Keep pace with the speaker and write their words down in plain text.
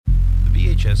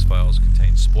VHS Files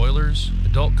contains spoilers,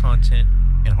 adult content,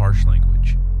 and harsh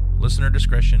language. Listener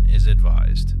discretion is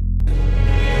advised.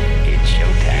 It's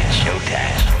showtime. It's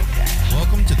showtime.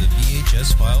 Welcome to the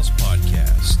VHS Files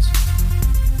podcast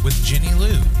with Jenny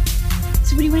Lou,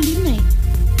 So what do you want to do tonight?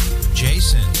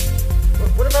 Jason,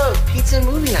 What about pizza and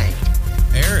movie night?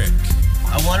 Eric,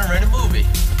 I want to rent a movie.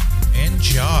 and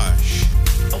Josh.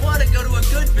 I want to go to a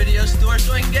good video store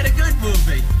so I can get a good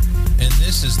movie. And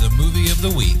this is the movie of the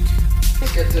week.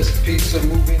 Let's get this pizza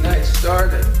movie night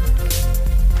started.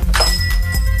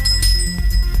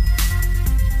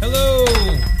 Hello!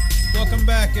 Welcome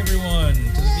back, everyone, to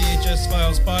the VHS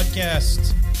Files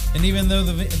podcast. And even though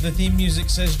the theme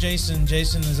music says Jason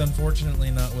is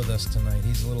unfortunately not with us tonight.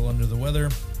 He's a little under the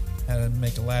weather. Had to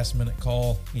make a last-minute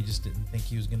call. He just didn't think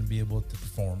he was going to be able to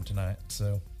perform tonight,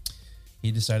 so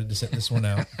he decided to sit this one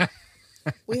out.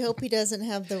 We hope he doesn't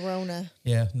have the Rona.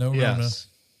 Yeah, no Rona. Yes.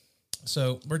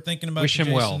 So we're thinking about Wish you,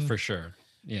 him well, Jason. for sure.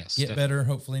 Yes. Get better.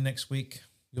 Hopefully next week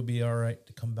you'll be all right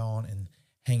to come on and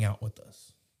hang out with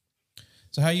us.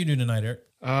 So how you doing tonight, Eric?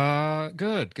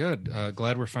 Good.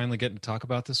 Glad we're finally getting to talk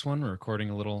about this one. We're recording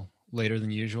a little later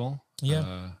than usual.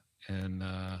 Yeah. And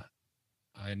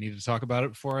I need to talk about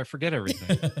it before I forget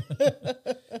everything.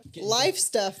 Life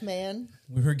stuff, man.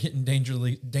 We were getting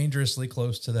dangerously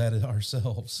close to that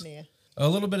ourselves. Yeah. A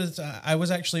little bit of I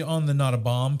was actually on the Not a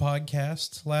Bomb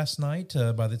podcast last night.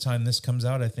 By the time this comes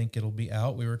out, I think it'll be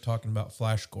out. We were talking about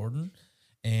Flash Gordon,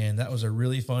 and that was a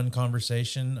really fun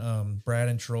conversation. Brad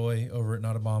and Troy over at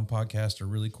Not a Bomb podcast are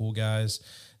really cool guys.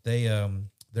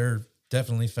 They're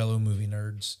definitely fellow movie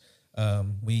nerds.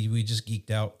 We just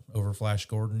geeked out over Flash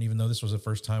Gordon, even though this was a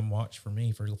first time watch for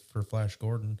me for Flash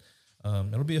Gordon.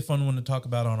 It'll be a fun one to talk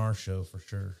about on our show for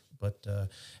sure. But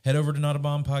head over to Not a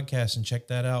Bomb podcast and check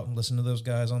that out and listen to those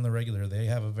guys on the regular. They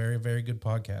have a very, very good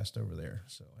podcast over there.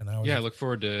 So, and I look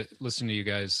forward to listening to you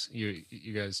guys. You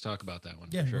guys talk about that one.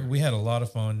 Yeah, for sure. we had a lot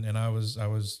of fun, and I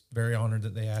was very honored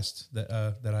that they asked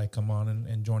that I come on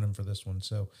and join them for this one.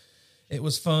 So it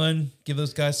was fun. Give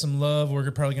those guys some love.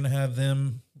 We're probably going to have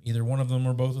them, either one of them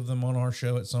or both of them, on our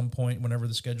show at some point whenever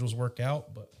the schedules work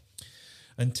out. But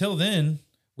until then,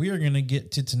 we are going to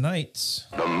get to tonight's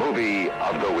The movie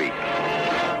of the week.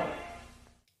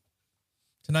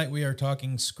 Tonight we are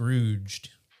talking Scrooged,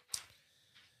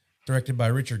 directed by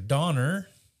Richard Donner.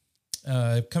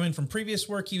 Coming from previous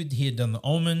work, he had done The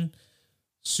Omen,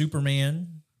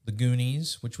 Superman, The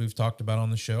Goonies, which we've talked about on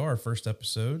the show, our first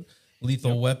episode,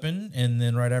 Lethal Weapon, and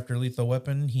then right after Lethal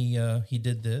Weapon, he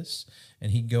did this,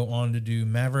 and he'd go on to do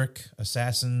Maverick,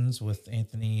 Assassins with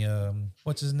Anthony,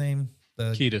 what's his name?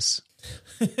 Kiedis.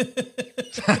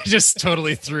 I just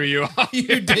totally threw you off.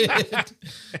 You did.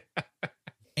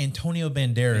 Antonio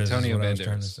Banderas is what I was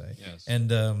trying to say. Yes.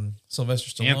 And Sylvester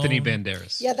Stallone. Anthony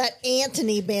Banderas. Yeah, that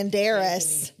Anthony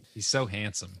Banderas. He's so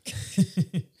handsome.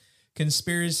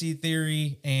 Conspiracy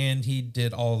Theory, and he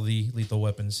did all the Lethal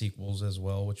Weapon sequels as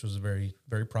well, which was a very,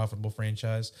 very profitable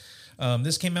franchise.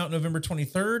 This came out November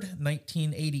 23rd,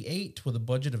 1988, with a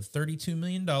budget of $32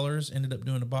 million. Ended up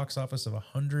doing a box office of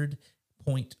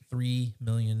 $100.3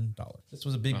 million. This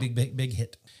was a big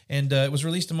hit. And it was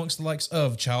released amongst the likes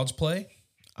of Child's Play,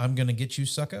 I'm Gonna Get You,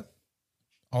 Sucka,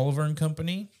 Oliver and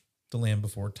Company, The Land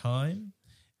Before Time,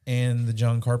 and the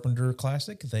John Carpenter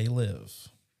classic, They Live.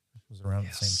 It was around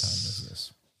the same time as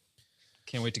this.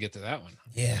 Can't wait to get to that one.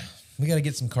 Yeah, we got to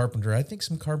get some Carpenter. I think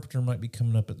some Carpenter might be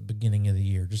coming up at the beginning of the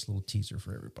year. Just a little teaser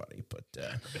for everybody. But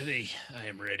Ready. I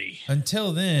am ready.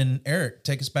 until then, Eric,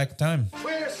 take us back in time.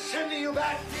 We're sending you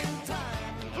back.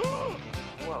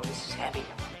 Whoa, this is heavy.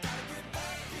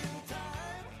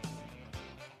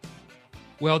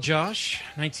 Well, Josh,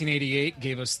 1988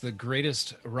 gave us the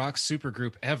greatest rock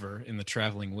supergroup ever in the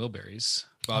Traveling Wilburys.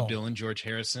 Bob Dylan, George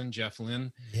Harrison, Jeff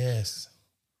Lynne, Yes.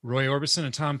 Roy Orbison,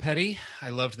 and Tom Petty. I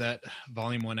loved that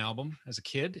Volume 1 album as a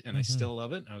kid, and I still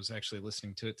love it. I was actually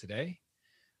listening to it today.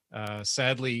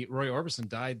 Sadly, Roy Orbison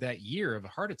died that year of a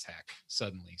heart attack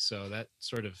suddenly, so that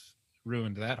sort of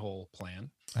ruined that whole plan.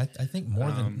 I think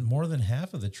more than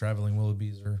half of the Traveling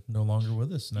Wilburys are no longer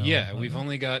with us now. Yeah, we've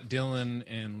only got Dylan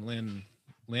and Lynn.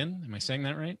 Lynn, am I saying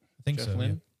that right? I think Jeff so.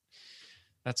 Lynne?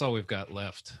 That's all we've got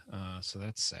left. So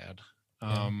that's sad.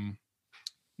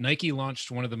 Nike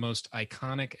launched one of the most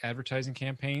iconic advertising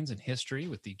campaigns in history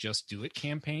with the Just Do It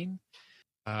campaign.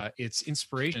 Its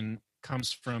inspiration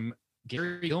comes from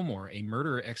Gary Gilmore, a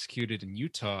murderer executed in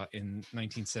Utah in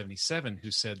 1977,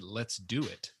 who said, "Let's do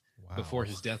it," before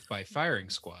his death by firing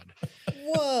squad.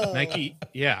 Whoa. Nike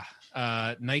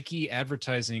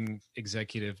advertising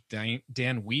executive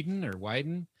Dan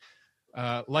Whedon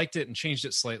liked it and changed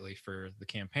it slightly for the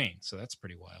campaign. So that's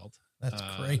pretty wild. That's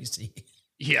crazy.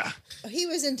 Yeah, He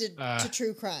was into to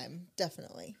true crime,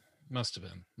 definitely. must have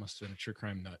been a true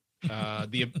crime nut.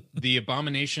 The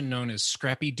abomination known as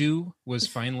Scrappy Doo was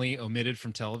finally omitted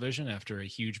from television after a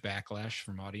huge backlash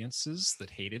from audiences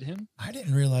that hated him. I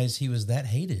didn't realize he was that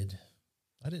hated.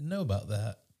 I didn't know about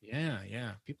that.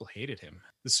 Yeah, people hated him.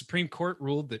 The Supreme Court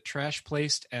ruled that trash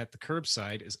placed at the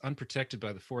curbside is unprotected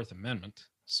by the Fourth Amendment.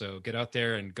 So get out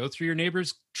there and go through your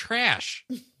neighbor's trash.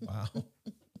 Wow.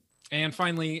 And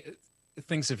finally,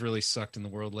 things have really sucked in the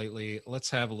world lately. Let's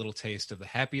have a little taste of the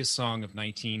happiest song of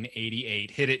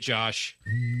 1988. Hit it, Josh.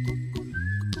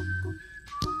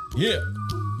 Yeah.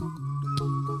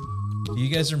 Do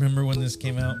you guys remember when this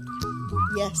came out?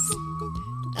 Yes,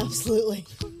 absolutely.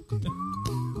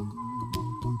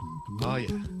 Oh, yeah.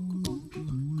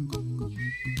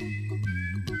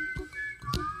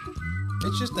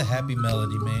 It's just a happy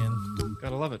melody, man.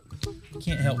 Gotta love it. You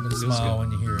can't help but Feels smile good.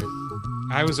 when you hear it.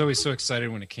 I was always so excited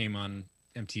when it came on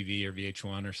MTV or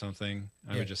VH1 or something.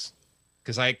 I would just,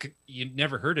 because you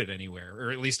never heard it anywhere,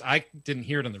 or at least I didn't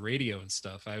hear it on the radio and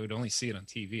stuff. I would only see it on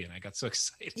TV, and I got so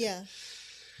excited. Yeah.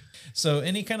 So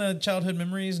any kind of childhood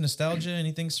memories, nostalgia,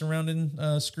 anything surrounding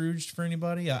Scrooged for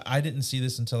anybody? I didn't see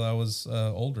this until I was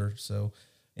older. So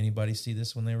anybody see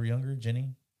this when they were younger? Jenny?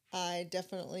 I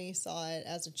definitely saw it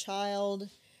as a child.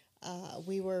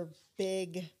 We were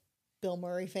big Bill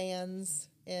Murray fans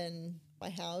in my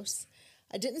house.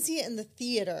 I didn't see it in the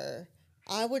theater.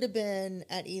 I would have been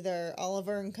at either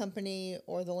Oliver and Company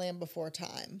or The Land Before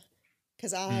Time,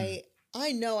 because I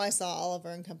know I saw Oliver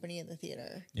and Company in the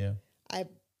theater. Yeah. I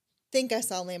think I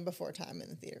saw Land Before Time in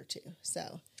the theater too.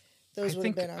 So those would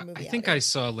have been our movie. I think I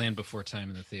saw Land Before Time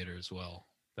in the theater as well.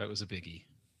 That was a biggie.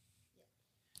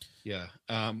 Yeah.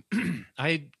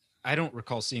 I don't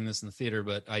recall seeing this in the theater,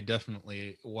 but I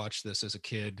definitely watched this as a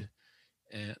kid.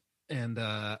 And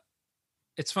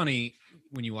it's funny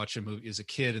when you watch a movie as a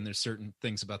kid and there's certain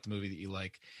things about the movie that you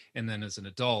like, and then as an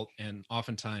adult, and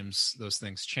oftentimes those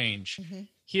things change. Mm-hmm.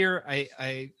 Here,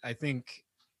 I think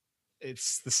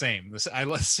it's the same. The stuff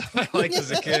I liked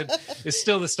as a kid is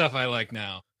still the stuff I like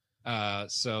now.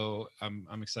 So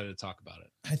I'm excited to talk about it.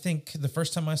 I think the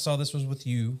first time I saw this was with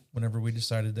you, whenever we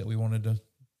decided that we wanted to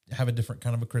have a different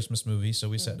kind of a Christmas movie. So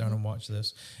we sat down and watched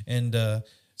this. And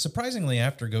surprisingly,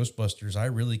 after Ghostbusters,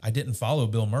 I didn't follow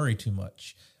Bill Murray too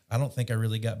much. I don't think I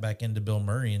really got back into Bill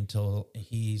Murray until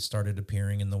he started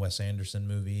appearing in the Wes Anderson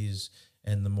movies,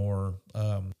 and the more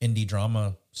indie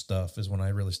drama stuff is when I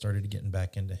really started getting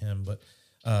back into him. But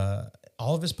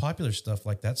all of his popular stuff,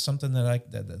 like that's something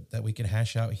that that we could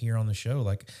hash out here on the show.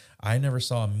 Like I never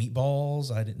saw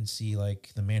Meatballs. I didn't see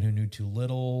like The Man Who Knew Too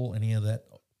Little, any of that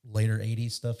later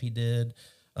 80s stuff he did.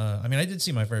 I mean, I did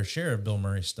see my fair share of Bill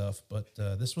Murray stuff, but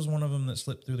this was one of them that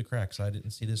slipped through the cracks. I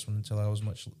didn't see this one until I was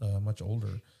much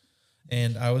older.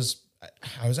 And I was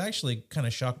actually kind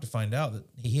of shocked to find out that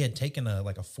he had taken a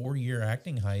 4-year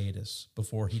acting hiatus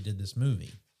before he did this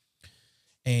movie.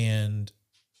 And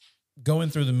going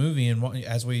through the movie, and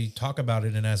as we talk about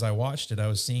it and as I watched it, I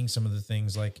was seeing some of the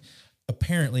things like,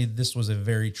 apparently this was a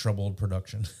very troubled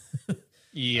production.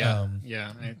 Yeah.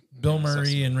 Bill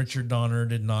Murray and Richard Donner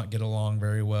did not get along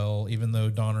very well, even though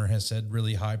Donner has said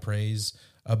really high praise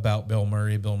about Bill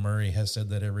Murray. Bill Murray has said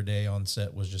that every day on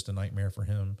set was just a nightmare for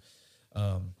him.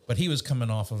 But he was coming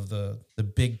off of the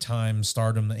big time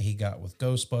stardom that he got with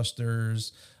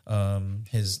Ghostbusters.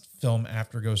 His film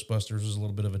after Ghostbusters was a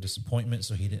little bit of a disappointment,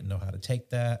 so he didn't know how to take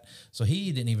that. So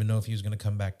he didn't even know if he was going to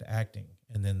come back to acting.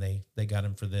 And then they got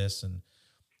him for this, and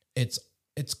it's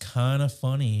kind of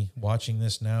funny watching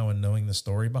this now and knowing the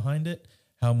story behind it,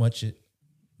 how much it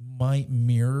might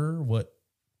mirror what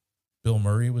Bill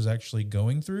Murray was actually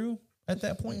going through at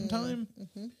that point in time.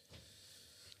 Mm-hmm.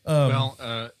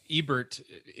 Ebert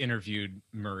interviewed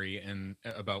Murray and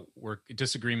about work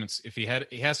disagreements. He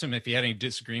asked him if he had any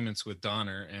disagreements with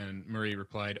Donner, and Murray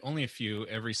replied, "Only a few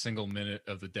every single minute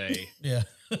of the day." Yeah.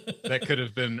 That could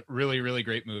have been really, really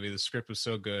great movie. The script was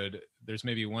so good. There's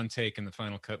maybe one take in the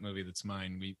final cut movie that's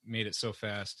mine. We made it so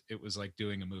fast. It was like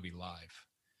doing a movie live.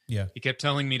 Yeah. He kept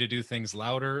telling me to do things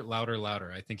louder, louder,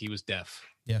 louder. I think he was deaf.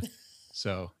 Yeah.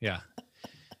 So yeah.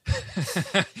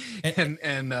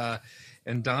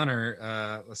 And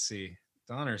Donner, let's see.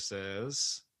 Donner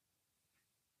says,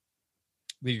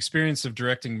 the experience of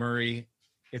directing Murray,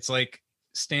 it's like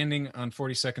standing on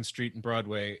 42nd Street and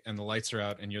Broadway and the lights are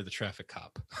out and you're the traffic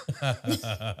cop.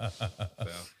 So,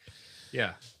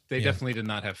 yeah, they definitely did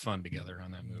not have fun together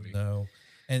on that movie. No.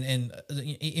 And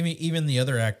even the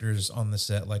other actors on the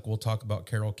set, like we'll talk about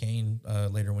Carol Kane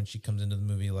later when she comes into the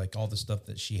movie, like all the stuff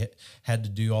that she had to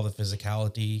do, all the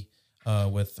physicality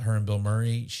with her and Bill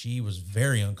Murray, she was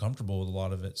very uncomfortable with a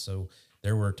lot of it. So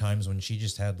there were times when she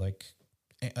just had like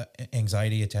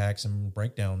anxiety attacks and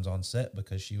breakdowns on set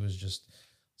because she was just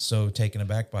so taken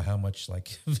aback by how much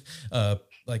like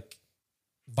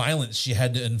violence she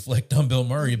had to inflict on Bill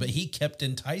Murray, but he kept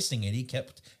enticing it. He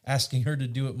kept asking her to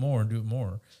do it more and do it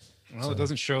more. Well, it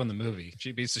doesn't show in the movie.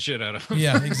 She beats the shit out of him.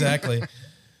 Yeah, exactly.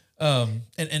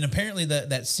 And apparently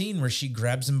that scene where she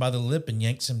grabs him by the lip and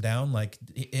yanks him down, like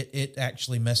it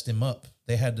actually messed him up.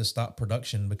 They had to stop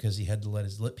production because he had to let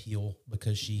his lip heal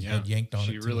because she had yanked on it.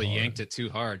 She really yanked it too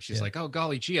hard. She's like, "Oh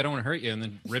golly gee, I don't want to hurt you," and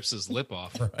then rips his lip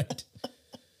off. Right.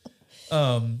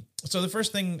 So the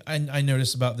first thing I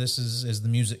noticed about this is the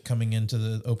music coming into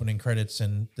the opening credits,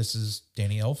 and this is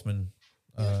Danny Elfman,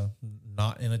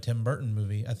 not in a Tim Burton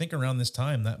movie. I think around this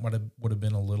time that would have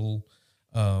been a little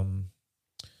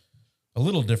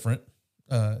different,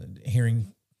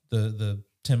 hearing the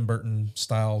Tim Burton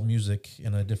style music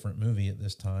in a different movie at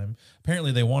this time.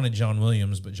 Apparently they wanted John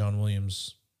Williams, but John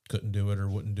Williams couldn't do it or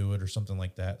wouldn't do it or something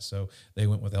like that. So they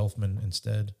went with Elfman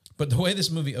instead. But the way this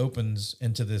movie opens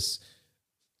into this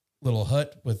little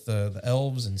hut with the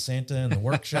elves and Santa and the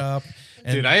workshop.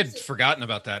 And dude, I had forgotten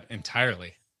about that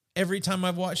entirely. Every time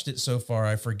I've watched it so far,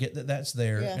 I forget that that's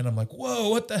there. Yeah. And I'm like, whoa,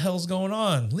 what the hell's going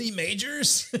on? Lee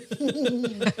Majors?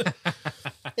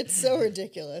 It's so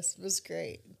ridiculous. It was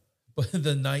great. But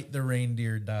the night the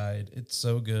reindeer died, it's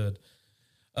so good.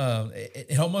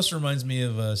 It almost reminds me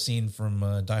of a scene from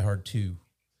Die Hard 2.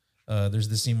 There's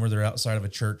the scene where they're outside of a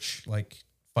church, like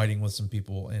fighting with some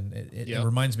people, and it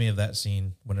reminds me of that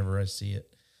scene whenever I see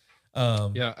it.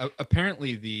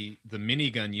 Apparently the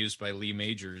minigun used by Lee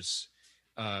Majors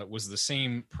was the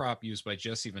same prop used by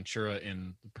Jesse Ventura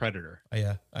in Predator. Oh,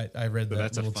 yeah, I read that.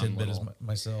 That's little tidbit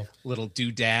myself. Little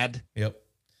doodad. Yep.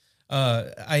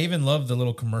 I even love the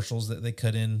little commercials that they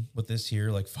cut in with this here,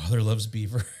 like Father Loves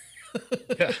Beaver.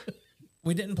 Yeah.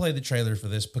 We didn't play the trailer for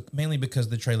this, but mainly because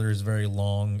the trailer is very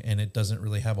long and it doesn't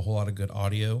really have a whole lot of good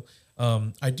audio.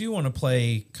 I do want to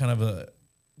play kind of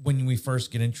when we first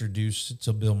get introduced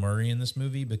to Bill Murray in this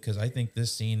movie, because I think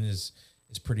this scene is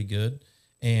pretty good,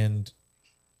 and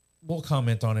we'll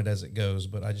comment on it as it goes,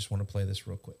 but I just want to play this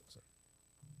real quick. So.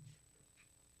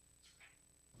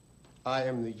 I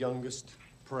am the youngest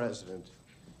president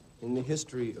in the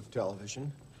history of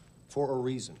television for a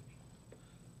reason.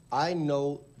 I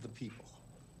know the people.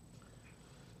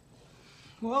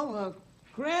 Well,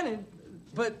 granted,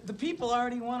 but the people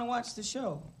already want to watch the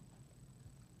show.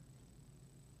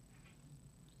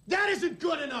 That isn't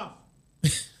good enough!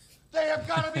 They have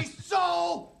got to be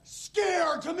so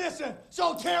scared to miss it,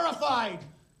 so terrified.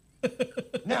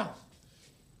 Now,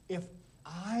 if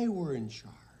I were in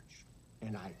charge,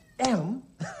 and I am...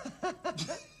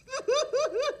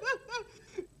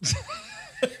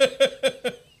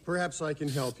 Perhaps I can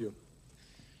help you.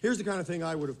 Here's the kind of thing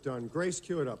I would have done. Grace,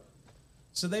 cue it up.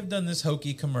 So they've done this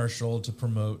hokey commercial to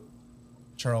promote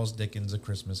Charles Dickens' A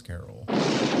Christmas Carol.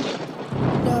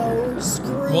 No,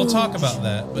 Scrooge. We'll talk about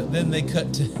that, but then they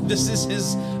cut to... This is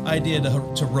his idea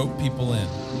to rope people in.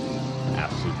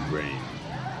 Acid rain.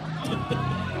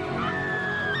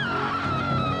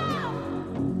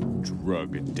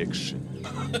 Drug addiction.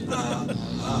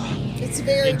 It's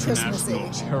very Christmassy.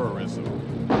 International terrorism.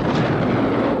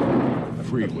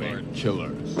 Freeway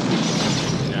killers.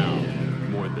 Now,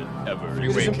 more than ever, It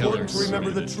is important to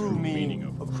remember the true meaning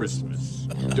of Christmas.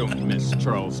 Don't miss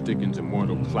Charles Dickens'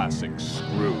 immortal classic,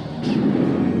 Scrooged.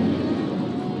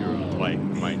 Your life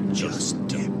might just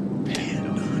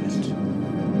depend on it.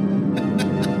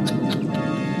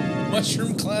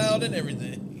 Mushroom cloud and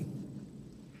everything.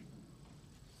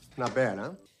 Not bad,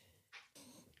 huh?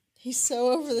 He's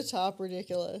so over the top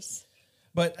ridiculous.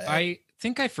 But I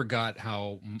think I forgot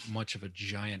how much of a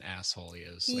giant asshole he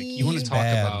is. Like, you He's want to talk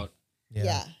bad. about,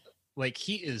 Yeah. like,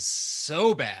 he is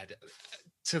so bad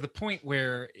to the point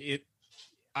where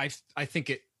I think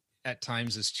it at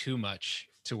times is too much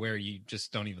to where you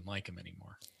just don't even like him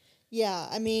anymore. Yeah,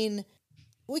 I mean,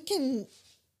 we can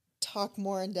talk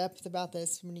more in depth about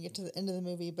this when you get to the end of the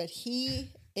movie, but he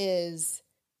is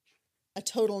a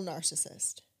total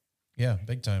narcissist. Yeah,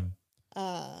 big time.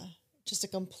 Just a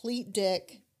complete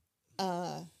dick.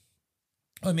 I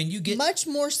mean, you get... Much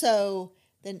more so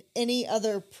than any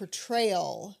other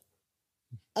portrayal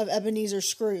of Ebenezer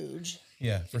Scrooge.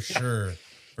 Yeah, for sure.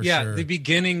 Sure. The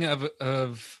beginning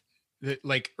of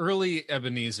like early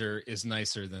Ebenezer is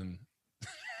nicer than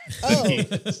Oh,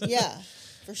 yeah,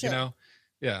 for sure. You know?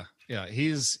 Yeah.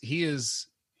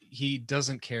 He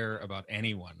doesn't care about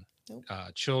anyone. Nope.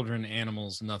 Children,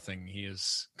 animals, nothing. He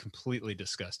is completely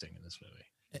disgusting in this movie.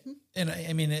 And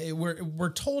I mean,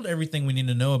 we're told everything we need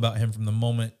to know about him from the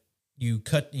moment you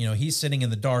cut, he's sitting in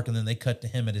the dark and then they cut to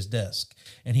him at his desk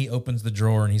and he opens the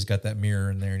drawer and he's got that mirror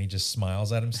in there and he just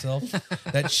smiles at himself.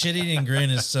 That shit-eating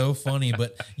grin is so funny,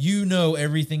 but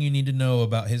everything you need to know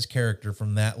about his character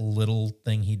from that little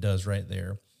thing he does right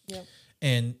there. Yep.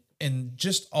 And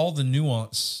just all the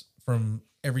nuance from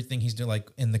everything he's doing, like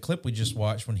in the clip we just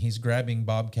watched when he's grabbing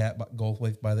Bobcat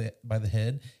Goldthwait by the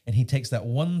head and he takes that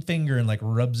one finger and like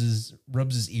rubs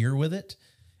his ear with it.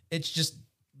 It's just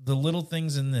the little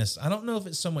things in this. I don't know if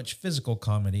it's so much physical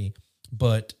comedy,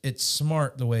 but it's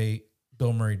smart the way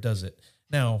Bill Murray does it.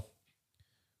 Now,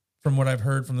 from what I've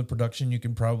heard from the production, you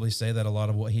can probably say that a lot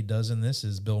of what he does in this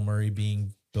is Bill Murray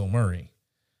being Bill Murray.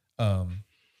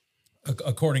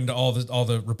 According to all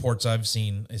the reports I've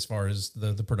seen as far as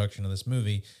the production of this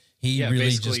movie, he really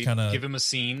just kind of give him a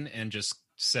scene and just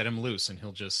set him loose, and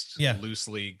he'll just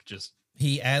loosely just.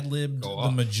 He ad-libbed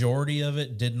the majority of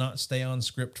it, did not stay on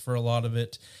script for a lot of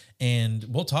it. And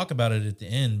we'll talk about it at the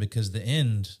end because the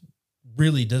end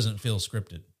really doesn't feel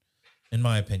scripted, in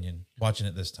my opinion, watching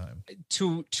it this time.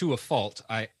 To a fault,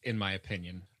 in my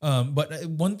opinion. But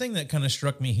one thing that kind of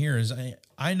struck me here is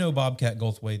I know Bobcat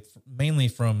Goldthwait mainly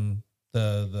from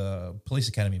the Police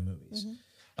Academy movies.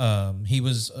 Mm-hmm. He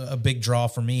was a big draw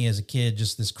for me as a kid,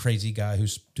 just this crazy guy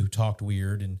who talked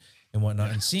weird and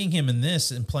whatnot. And seeing him in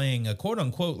this and playing a quote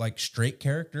unquote like straight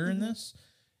character in this,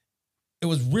 it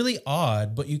was really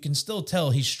odd, but you can still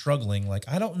tell he's struggling. Like,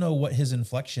 I don't know what his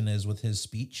inflection is with his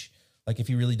speech. Like if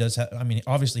he really does have,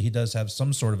 obviously he does have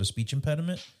some sort of a speech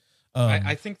impediment.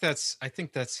 I think that's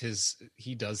his,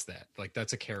 he does that. Like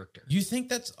that's a character. You think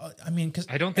that's, cause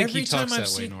I don't think he talks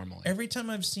that way normally. Every time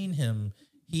I've seen him,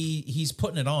 he's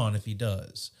putting it on if he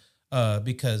does,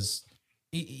 because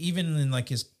even in like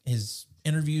his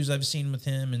interviews I've seen with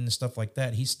him and stuff like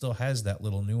that, he still has that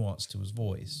little nuance to his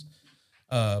voice.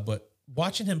 But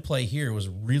watching him play here was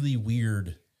really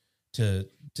weird to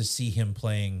see him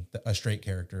playing a straight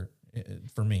character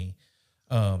for me.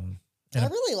 I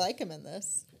really like him in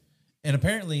this. And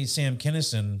apparently Sam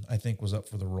Kinison, I think, was up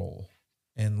for the role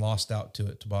and lost out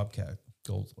to Bobcat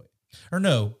Goldthwait. Or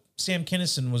no, Sam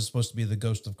Kinison was supposed to be the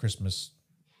Ghost of Christmas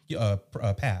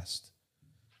Past.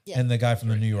 Yeah. And the guy from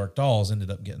the New York Dolls ended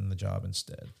up getting the job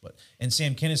instead. And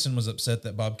Sam Kinison was upset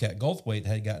that Bobcat Goldthwait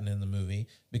had gotten in the movie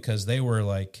because they were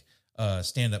like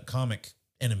stand-up comic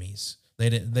enemies. They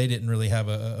didn't really have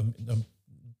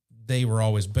they were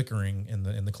always bickering in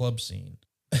the club scene.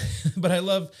 But I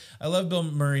love Bill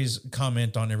Murray's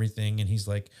comment on everything, and he's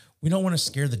like, "We don't want to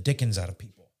scare the Dickens out of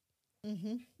people."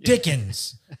 Mm-hmm.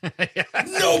 Dickens,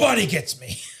 nobody gets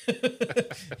me.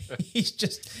 He's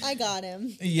just, I got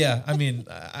him. Yeah,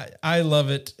 I love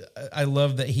it. I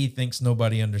love that he thinks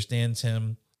nobody understands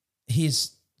him.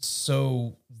 He's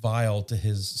so vile to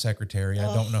his secretary.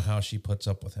 I don't know how she puts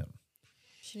up with him.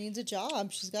 She needs a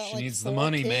job. She needs the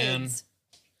money, kids. Man.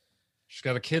 She's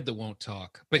got a kid that won't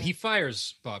talk, but he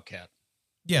fires Bobcat.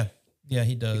 Yeah,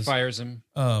 he does. He fires him.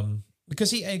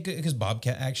 Because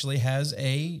Bobcat actually has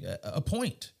a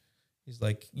point. He's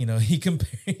like, he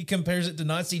compares it to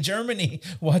Nazi Germany,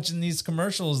 watching these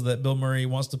commercials that Bill Murray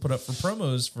wants to put up for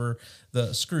promos for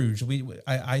the Scrooge.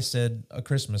 I said A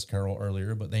Christmas Carol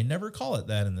earlier, but they never call it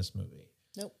that in this movie.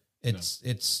 Nope.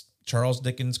 It's Charles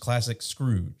Dickens' classic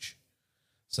Scrooge.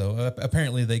 So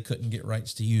apparently they couldn't get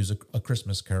rights to use a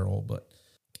Christmas Carol,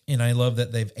 and I love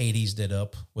that they've 80s it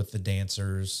up with the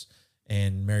dancers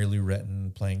and Mary Lou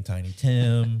Retton playing Tiny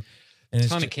Tim. And a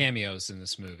ton of cameos in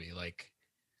this movie, like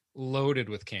loaded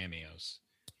with cameos.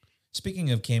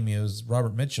 Speaking of cameos,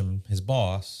 Robert Mitchum, his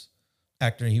boss,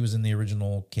 actor, he was in the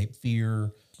original Cape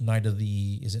Fear, Night of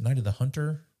the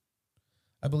Hunter,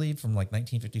 I believe, from like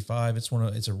 1955.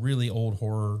 It's a really old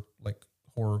horror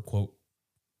quote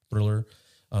thriller.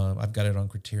 I've got it on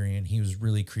Criterion. He was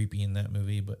really creepy in that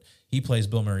movie, but he plays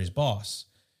Bill Murray's boss.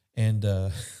 And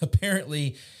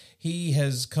apparently he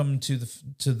has come to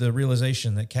the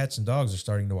realization that cats and dogs are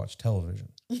starting to watch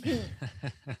television.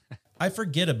 I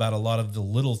forget about a lot of the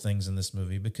little things in this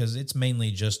movie because it's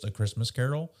mainly just A Christmas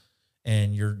Carol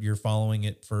and you're following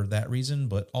it for that reason.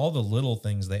 But all the little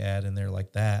things they add in there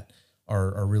like that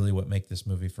are really what make this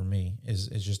movie for me is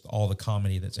just all the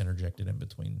comedy that's interjected in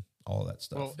between all of that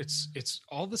stuff. Well, it's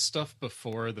all the stuff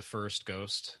before the first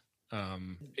Ghost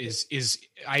is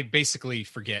I basically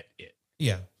forget it.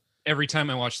 Yeah. Every time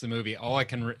I watch the movie,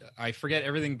 I forget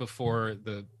everything before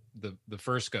the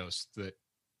first Ghost,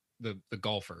 the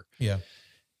golfer. Yeah.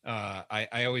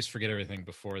 I always forget everything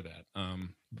before that.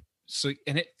 So,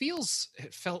 and it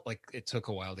felt like it took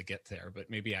a while to get there, but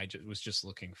maybe I was just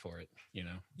looking for it,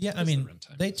 Yeah,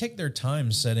 they take their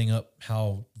time setting up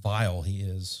how vile he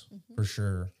is, for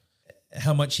sure.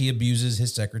 how much he abuses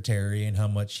his secretary and how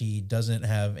much he doesn't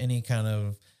have any kind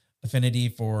of affinity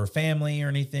for family or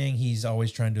anything. He's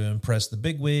always trying to impress the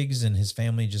bigwigs, and his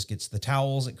family just gets the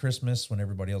towels at Christmas when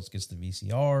everybody else gets the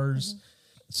VCRs.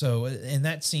 So in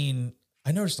that scene,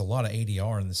 I noticed a lot of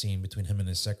ADR in the scene between him and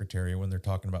his secretary when they're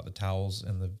talking about the towels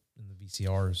and the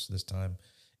VCRs this time.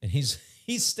 And he's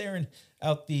staring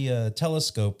out the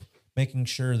telescope, making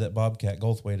sure that Bobcat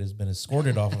Goldthwait has been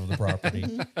escorted off of the property.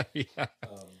 Yeah.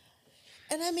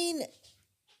 And I mean,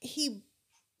 he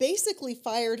basically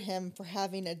fired him for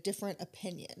having a different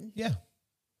opinion. Yeah.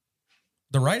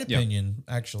 The right opinion,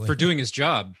 actually. For doing his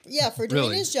job. Yeah, for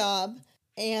doing his job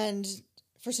and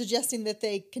for suggesting that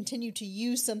they continue to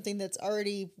use something that's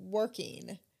already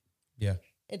working. Yeah.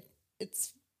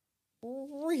 It's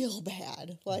real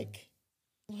bad. Like,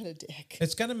 what a dick.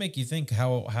 It's got to make you think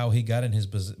how he got in his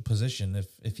position.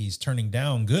 If he's turning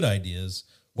down good ideas,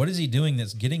 what is he doing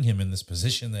that's getting him in this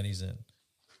position that he's in?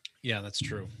 Yeah, that's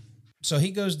true. So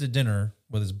he goes to dinner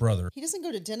with his brother. He doesn't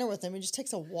go to dinner with him. He just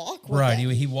takes a walk with Right.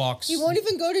 him. He walks. He won't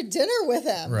even go to dinner with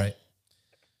him. Right.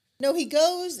 No, he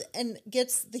goes and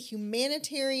gets the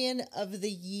Humanitarian of the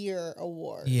Year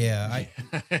award. Yeah.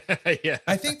 Yeah.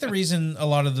 I think the reason a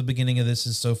lot of the beginning of this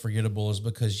is so forgettable is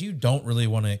because you don't really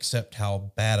want to accept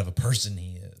how bad of a person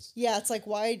he is. Yeah, it's like,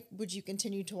 why would you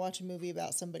continue to watch a movie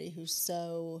about somebody who's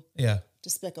so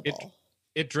despicable?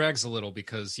 It drags a little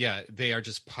because they are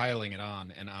just piling it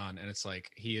on, and it's like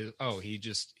he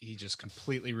just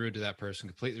completely rude to that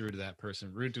person,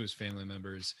 rude to his family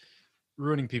members,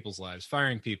 ruining people's lives,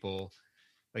 firing people.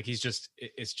 Like it's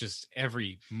just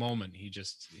every moment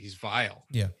he's vile.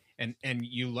 Yeah. And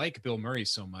you like Bill Murray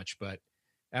so much, but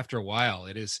after a while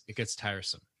it gets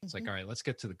tiresome. It's like, all right, let's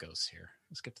get to the ghosts here.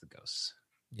 Let's get to the ghosts.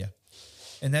 Yeah.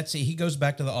 And that's it. He goes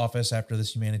back to the office after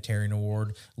this humanitarian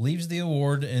award, leaves the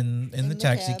award in the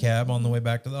taxi cab on the way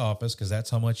back to the office because that's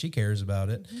how much he cares about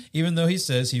it. Even though he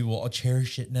says he will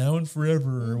cherish it now and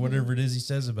forever or whatever it is he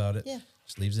says about it. Yeah.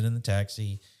 Just leaves it in the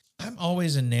taxi. I'm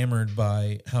always enamored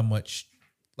by how much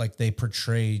like they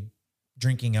portray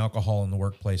drinking alcohol in the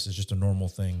workplace as just a normal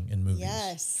thing in movies.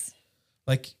 Yes.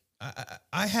 Like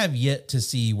I have yet to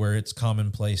see where it's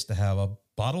commonplace to have a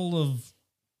bottle of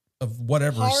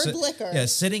whatever hard liquor. Yeah,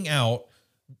 sitting out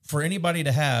for anybody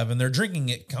to have, and they're drinking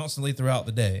it constantly throughout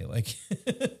the day. Like,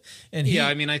 and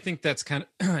I mean, I think that's kind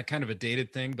of a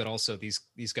dated thing, but also these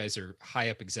guys are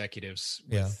high up executives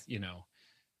with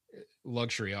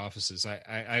luxury offices.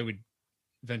 I would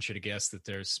venture to guess that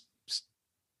there's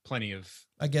plenty of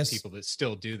people that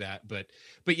still do that, but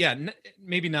yeah,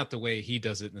 maybe not the way he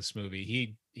does it in this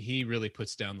movie. He really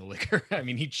puts down the liquor. I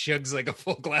mean, he chugs like a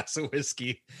full glass of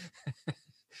whiskey.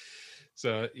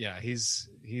 So yeah, he's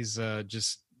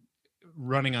just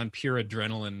running on pure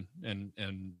adrenaline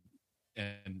and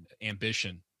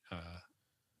ambition.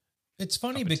 It's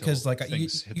funny because like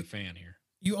things hit the fan here.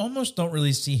 You almost don't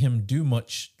really see him do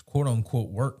much quote unquote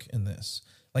work in this.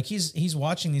 Like he's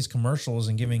watching these commercials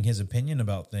and giving his opinion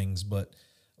about things, but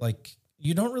like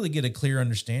you don't really get a clear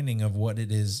understanding of what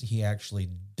it is he actually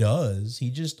does. He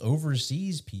just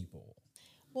oversees people.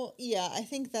 Well, yeah, I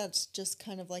think that's just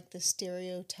kind of like the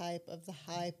stereotype of the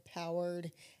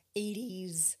high-powered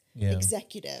 80s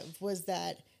executive was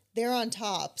that they're on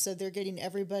top, so they're getting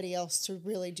everybody else to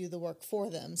really do the work for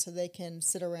them so they can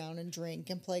sit around and drink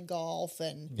and play golf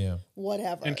and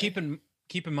whatever. And keep in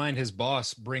mind his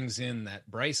boss brings in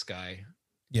that Bryce guy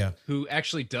who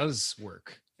actually does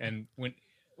work. And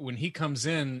when he comes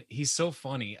in, he's so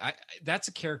funny. That's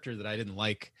a character that I didn't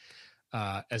like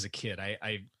as a kid.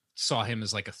 I saw him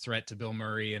as like a threat to Bill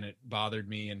Murray, and it bothered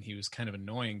me, and he was kind of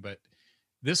annoying. But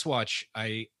this watch,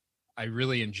 I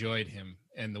really enjoyed him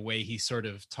and the way he sort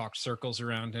of talked circles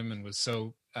around him and was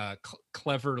so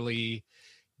cleverly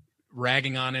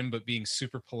ragging on him, but being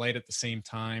super polite at the same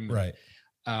time. Right.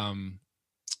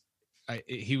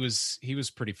 He was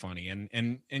pretty funny,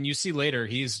 and you see later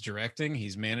he's directing,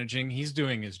 he's managing, he's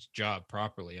doing his job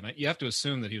properly, and you have to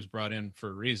assume that he was brought in for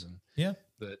a reason. Yeah.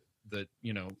 That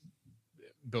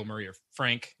Bill Murray or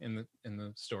Frank in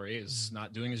the story is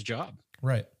not doing his job.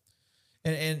 Right.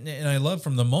 And I love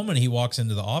from the moment he walks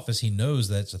into the office, he knows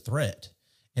that it's a threat.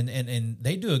 And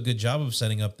they do a good job of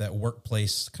setting up that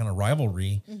workplace kind of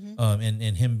rivalry,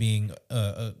 and him being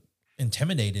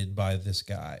intimidated by this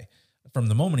guy from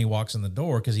the moment he walks in the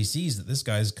door, because he sees that this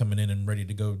guy's coming in and ready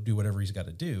to go do whatever he's got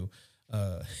to do.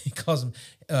 He calls him,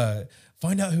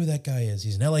 find out who that guy is.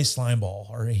 He's an LA slimeball,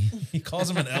 or he calls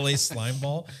him an LA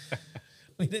slimeball.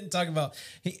 We didn't talk about,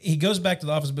 he goes back to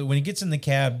the office, but when he gets in the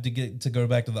cab to go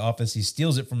back to the office, he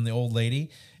steals it from the old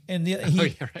lady.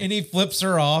 and he flips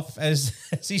her off as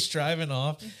he's driving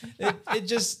off. It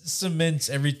just cements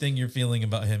everything you're feeling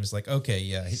about him. It's like, okay,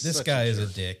 yeah, this guy is a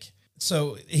dick.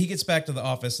 So he gets back to the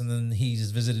office, and then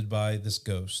he's visited by this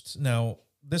ghost. Now,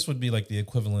 this would be like the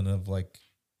equivalent of like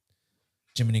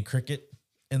Jiminy Cricket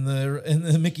in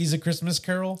the Mickey's A Christmas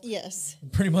Carol. Yes,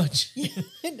 pretty much.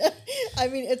 I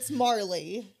mean, it's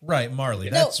Marley. Right, Marley.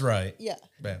 That's right. Yeah.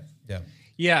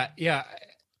 Yeah.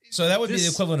 So that would be the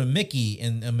equivalent of Mickey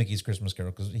in a Mickey's Christmas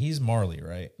Carol, because he's Marley,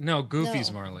 right? No,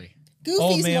 Goofy's Marley.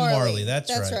 Goofy's Marley. That's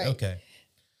right. Okay.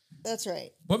 That's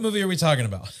right. What movie are we talking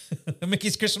about?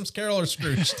 Mickey's Christmas Carol or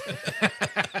Scrooged?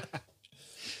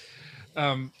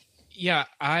 Yeah,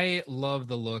 I love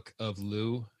the look of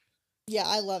Lou. Yeah,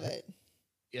 I love it.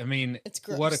 I mean, it's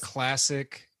gross. What a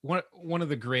classic. One of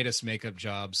the greatest makeup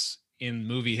jobs in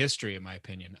movie history, in my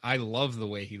opinion. I love the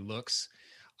way he looks.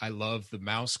 I love the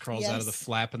mouse crawls out of the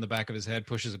flap in the back of his head,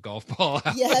 pushes a golf ball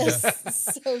out.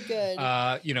 Yes, so good.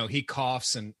 He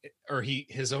coughs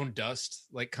his own dust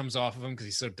like comes off of him because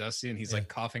he's so dusty, and he's like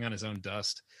coughing on his own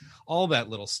dust. All that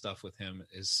little stuff with him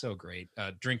is so great.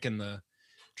 Drinking the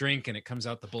drink and it comes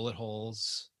out the bullet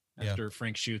holes after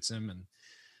Frank shoots him, and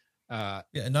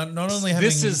not only having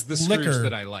this is the Scrooge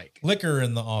that I like. Liquor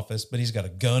in the office, but he's got a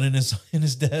gun in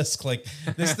his desk. Like,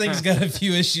 this thing's got a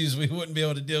few issues we wouldn't be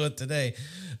able to deal with today.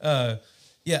 I'm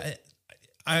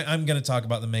going to talk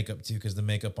about the makeup too, because the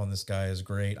makeup on this guy is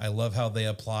great. I love how they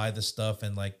apply the stuff,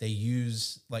 and like they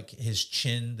use like his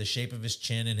chin, the shape of his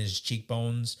chin and his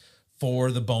cheekbones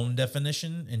for the bone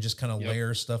definition, and just kind of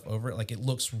layer stuff over it. Like, it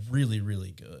looks really,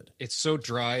 really good. It's so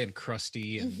dry and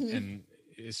crusty, and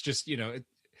it's just,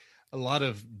 a lot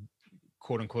of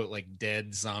quote unquote like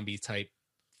dead zombie type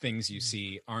things you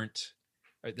see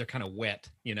they're kind of wet,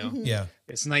 Yeah.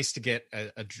 It's nice to get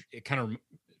a kind of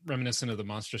reminiscent of the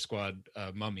Monster Squad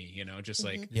mummy, just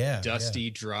like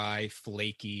dusty, dry,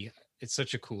 flaky. It's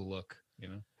such a cool look,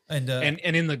 And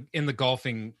in the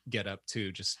golfing get up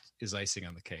too, just is icing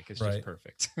on the cake. It's just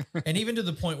perfect. And even to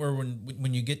the point where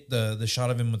when you get the shot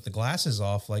of him with the glasses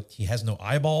off, like he has no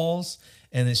eyeballs,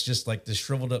 and it's just like the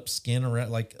shriveled up skin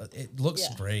around. Like, it looks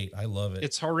great. I love it.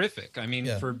 It's horrific. I mean,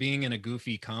 for being in a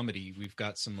goofy comedy, we've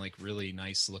got some like really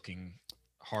nice looking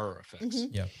horror effects.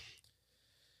 Yeah.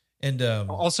 And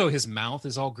also his mouth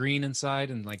is all green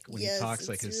inside, and like when he talks,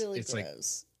 like it's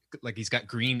like he's got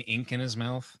green ink in his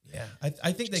mouth. Yeah,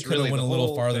 I think they could have went a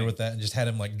little farther with that and just had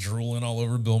him like drooling all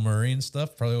over Bill Murray and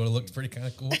stuff. Probably would have looked pretty kind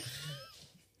of cool.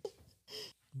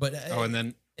 But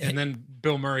and then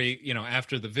Bill Murray,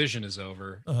 after the vision is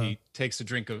over, he takes a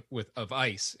drink of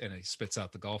ice and he spits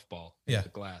out the golf ball into the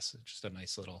glass. It's just a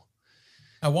nice little.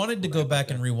 I wanted to go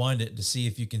back and rewind it to see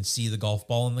if you can see the golf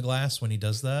ball in the glass when he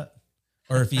does that,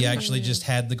 or if he actually just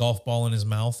had the golf ball in his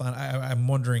mouth. I'm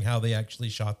wondering how they actually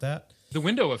shot that. The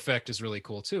window effect is really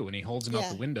cool too. When he holds him out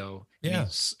the window, he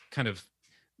kind of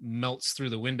melts through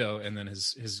the window, and then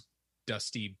his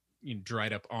dusty,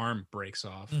 dried up arm breaks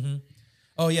off. Mm-hmm.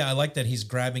 Oh yeah, I like that he's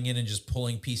grabbing it and just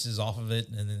pulling pieces off of it,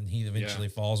 and then he eventually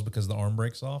falls because the arm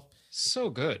breaks off. So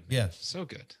good. Yeah, so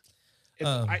good.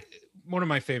 One of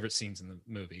my favorite scenes in the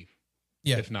movie.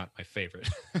 Yeah, if not my favorite.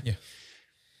 Yeah.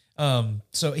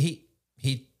 So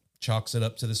he chalks it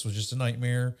up to this was just a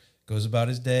nightmare. Goes about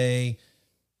his day.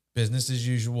 Business as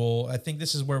usual. I think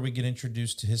this is where we get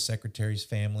introduced to his secretary's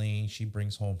family. She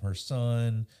brings home her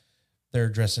son. They're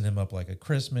dressing him up like a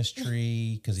Christmas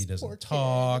tree because he doesn't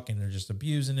talk, and they're just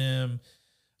abusing him.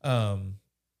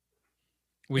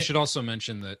 We should also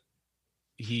mention that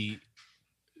he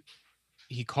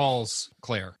calls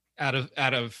Claire out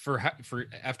of for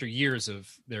after years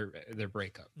of their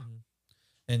breakup. Mm-hmm.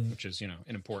 And which is, an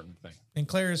important thing. And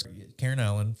Claire is Karen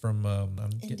Allen from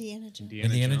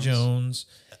Indiana Jones.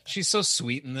 She's so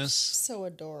sweet in this. So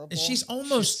adorable. She's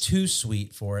almost too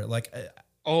sweet for it. Like,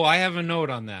 I have a note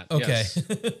on that. Okay. Yes.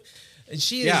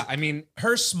 She is, I mean,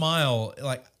 her smile,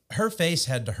 like her face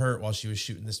had to hurt while she was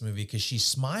shooting this movie because she's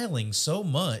smiling so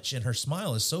much and her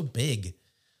smile is so big.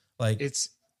 Like it's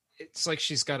like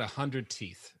she's got 100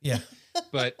 teeth. Yeah.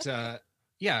 But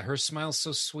yeah, her smile's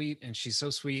so sweet, and she's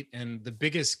so sweet. And the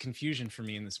biggest confusion for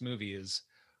me in this movie is,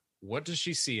 what does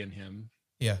she see in him?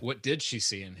 Yeah. What did she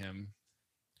see in him?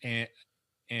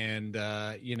 And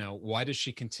why does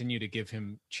she continue to give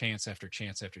him chance after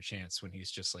chance after chance when he's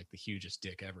just like the hugest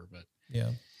dick ever? But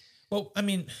yeah. Well, I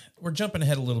mean, we're jumping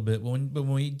ahead a little bit, but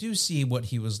when we do see what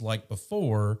he was like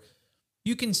before,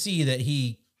 you can see that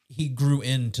he grew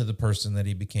into the person that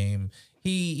he became.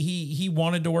 He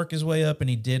wanted to work his way up, and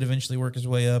he did eventually work his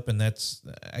way up. And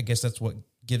I guess that's what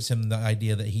gives him the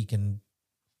idea that he can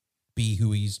be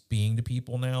who he's being to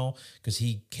people now, because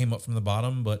he came up from the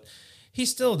bottom. But he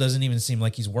still doesn't even seem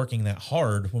like he's working that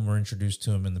hard when we're introduced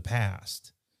to him in the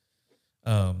past.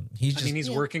 He's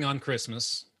working on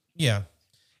Christmas. Yeah.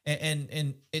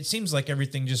 And it seems like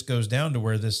everything just goes down to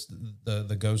where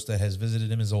the ghost that has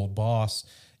visited him, his old boss,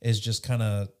 is just kind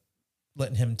of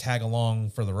letting him tag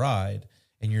along for the ride.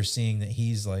 And you're seeing that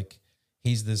he's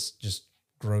this just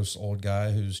gross old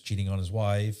guy who's cheating on his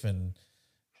wife. And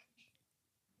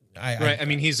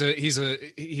he's a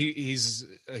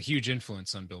huge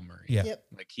influence on Bill Murray. Yeah.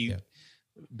 Yep.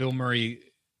 Bill Murray,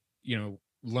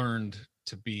 learned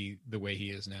to be the way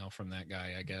he is now from that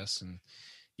guy, I guess. And,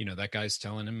 that guy's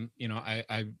telling him,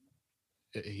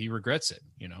 he regrets it,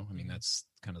 that's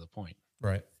kind of the point.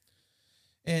 Right.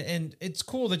 And it's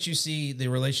cool that you see the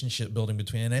relationship building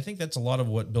between, and I think that's a lot of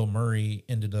what Bill Murray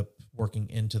ended up working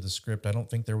into the script. I don't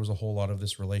think there was a whole lot of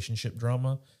this relationship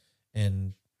drama,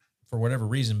 and for whatever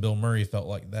reason, Bill Murray felt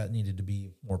like that needed to be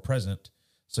more present.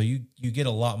 So you get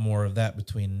a lot more of that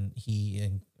between he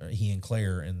and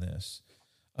Claire in this.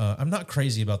 I'm not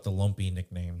crazy about the Lumpy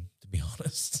nickname, to be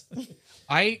honest.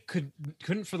 I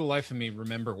couldn't for the life of me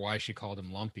remember why she called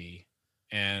him Lumpy,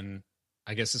 and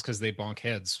I guess it's because they bonk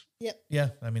heads. Yep. Yeah,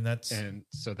 and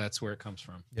so that's where it comes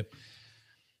from. Yep.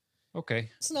 Okay.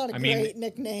 It's not a great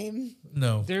nickname.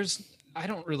 No. I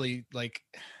don't really like.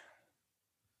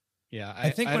 Yeah,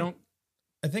 I think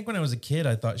when I was a kid,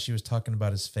 I thought she was talking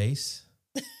about his face,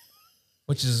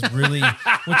 which is really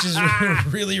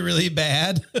really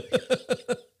bad.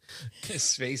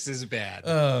 His face is bad.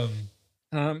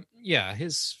 Yeah,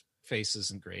 his face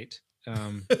isn't great.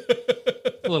 A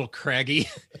little craggy,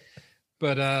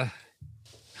 but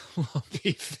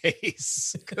lumpy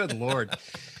face. Good Lord.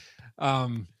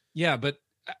 Yeah, but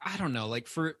I don't know, like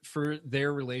for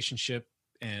their relationship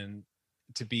and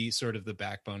to be sort of the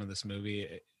backbone of this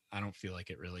movie, I don't feel like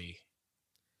it really.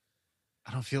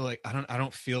 I don't feel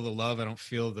the love. I don't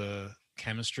feel the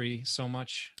chemistry so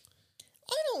much.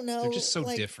 I don't know. They're just so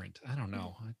different. I don't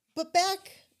know. But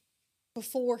back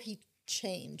before he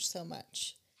changed so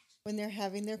much, when they're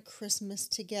having their Christmas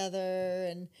together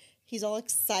and he's all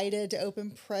excited to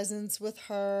open presents with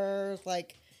her,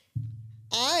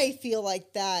 I feel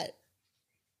like that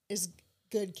is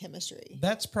good chemistry.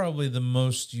 That's probably the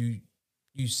most you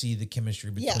see the chemistry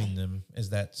between them is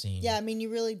that scene. Yeah, I mean, you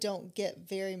really don't get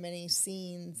very many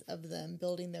scenes of them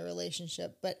building their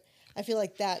relationship, but I feel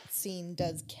like that scene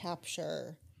does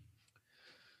capture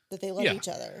that they love each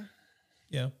other.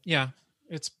 Yeah. Yeah.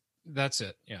 That's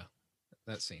it. Yeah.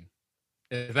 That scene.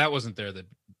 If that wasn't there, that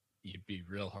you'd be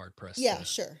real hard pressed. Yeah,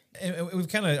 sure. And we've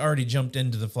kind of already jumped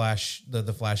into the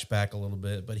flashback a little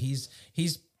bit, but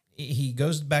he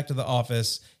goes back to the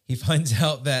office. He finds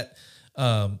out that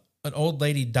an old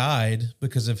lady died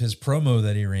because of his promo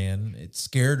that he ran. It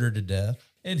scared her to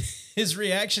death. And his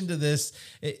reaction to this,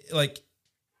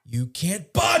 you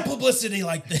can't buy publicity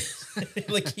like this.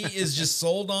 He is just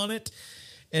sold on it.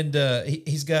 And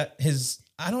he's got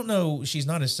I don't know, she's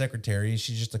not his secretary,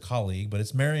 she's just a colleague, but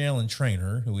it's Mary Ellen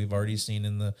Trainor, who we've already seen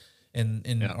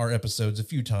in our episodes a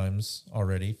few times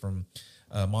already from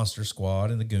Monster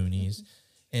Squad and the Goonies.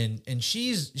 And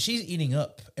she's eating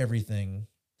up everything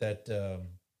that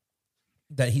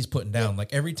he's putting down.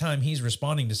 Like every time he's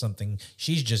responding to something,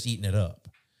 she's just eating it up.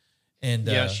 And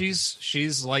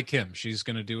she's like him. She's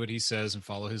going to do what he says and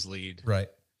follow his lead. Right.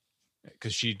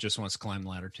 Because she just wants to climb the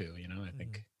ladder too, I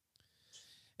think.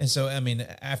 And so, I mean,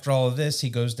 after all of this, he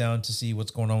goes down to see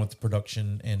what's going on with the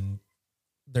production, and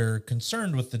they're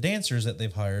concerned with the dancers that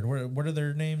they've hired. What are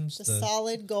their names? The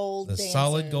solid gold dancers. The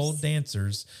solid gold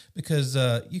dancers, because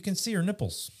you can see her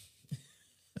nipples.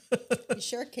 You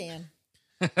sure can.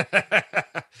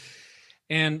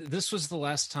 And this was the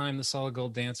last time the solid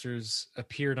gold dancers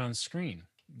appeared on screen.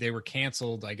 They were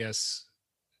canceled, I guess,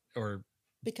 or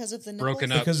because of the nipples?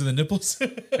 Broken up because of the nipples.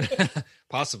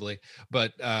 Possibly,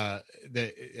 but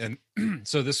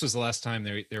so this was the last time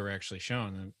they were actually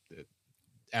shown.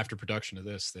 After production of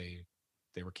this, they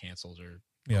were canceled or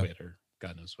quit or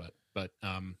God knows what.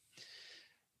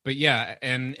 But yeah,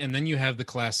 and then you have the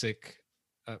classic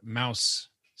mouse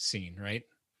scene, right?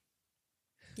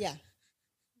 Yeah,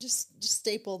 just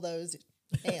staple those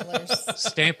antlers.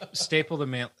 Staple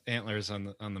the antlers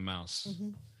on the mouse. Mm-hmm.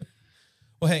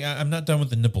 Well, hey, I'm not done with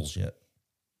the nipples yet.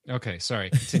 Okay, sorry.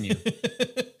 Continue.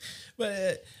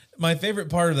 But my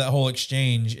favorite part of that whole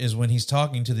exchange is when he's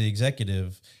talking to the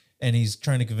executive and he's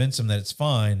trying to convince him that it's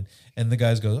fine. And the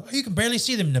guys go, "Oh, you can barely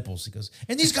see them nipples." He goes,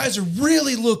 "And these guys are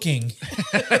really looking."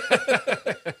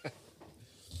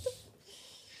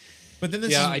 But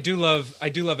then I do love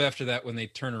after that when they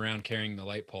turn around carrying the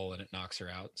light pole and it knocks her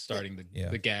out, starting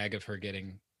the gag of her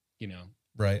getting,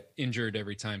 right, injured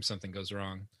every time something goes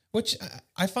wrong. which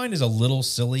I find is a little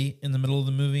silly in the middle of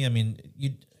the movie. I mean,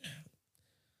 you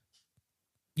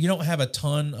don't have a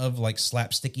ton of like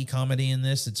slapsticky comedy in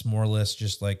this. It's more or less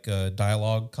just like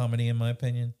dialogue comedy, in my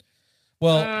opinion.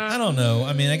 Well, I don't know.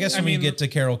 I mean, I guess when you get to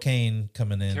Carol Kane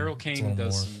coming in, Carol Kane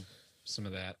does some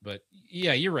of that, but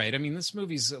yeah, you're right. I mean, this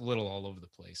movie's a little all over the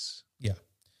place. Yeah.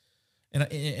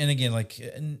 And again, like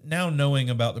now knowing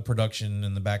about the production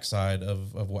and the backside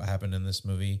of what happened in this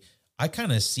movie, I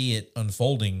kind of see it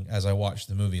unfolding as I watch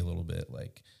the movie a little bit.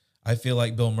 Like, I feel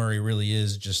like Bill Murray really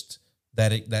is just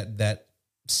that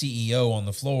CEO on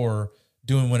the floor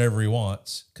doing whatever he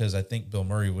wants. Cause I think Bill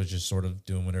Murray was just sort of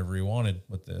doing whatever he wanted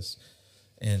with this.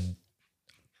 And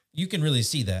you can really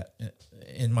see that,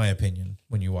 in my opinion,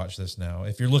 when you watch this now,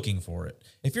 if you're looking for it.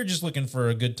 If you're just looking for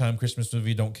a good time Christmas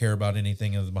movie, don't care about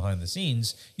anything of the behind the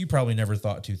scenes, you probably never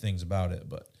thought two things about it.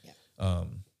 But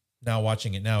now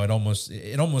watching it now, it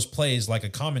almost plays like a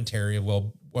commentary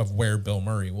of where Bill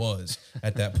Murray was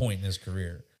at that point in his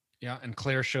career. Yeah, and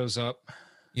Claire shows up.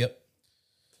 Yep.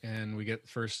 And we get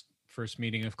the first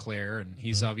meeting of Claire, and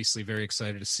he's obviously very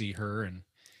excited to see her. And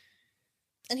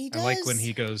he does. I like when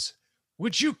he goes,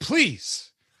 "Would you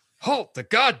please halt the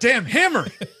goddamn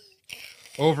hammering?"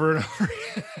 over and over.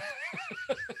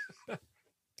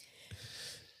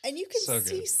 And you can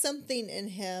see something in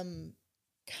him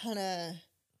kind of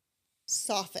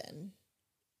soften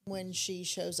when she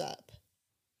shows up.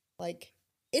 Like,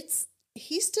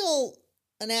 he's still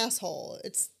an asshole.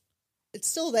 It's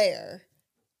still there.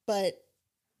 But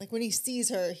like when he sees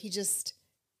her, he just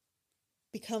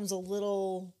becomes a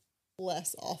little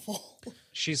less awful.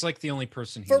 She's like the only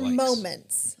person he for likes.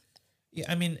 moments. Yeah,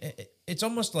 I mean, it's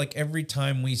almost like every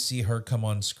time we see her come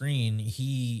on screen,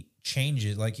 he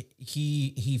changes. Like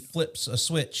he flips a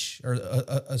switch, or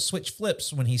a switch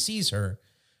flips when he sees her,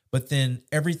 but then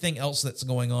everything else that's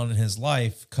going on in his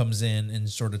life comes in and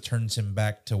sort of turns him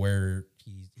back to where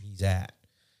he's at,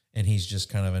 and he's just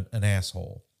kind of an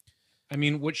asshole. I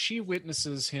mean, what she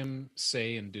witnesses him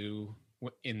say and do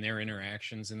in their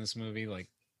interactions in this movie, like,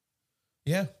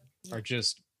 are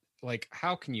just like,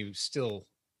 how can you still?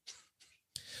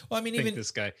 Well, I mean, think even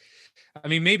this guy. I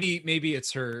mean, maybe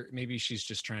it's her. Maybe she's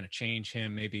just trying to change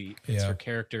him. Maybe it's her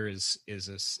character is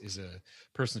a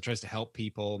person that tries to help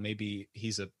people. Maybe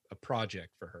he's a project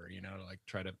for her, to like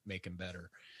try to make him better.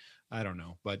 I don't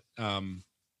know, but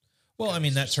well, I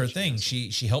mean, that's her thing.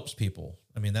 She helps people.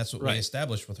 I mean, that's what we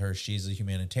established with her. She's a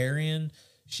humanitarian.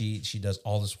 She does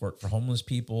all this work for homeless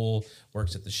people,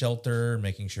 works at the shelter,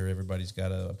 making sure everybody's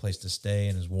got a place to stay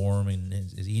and is warm and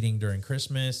is eating during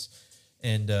Christmas.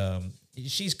 And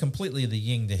she's completely the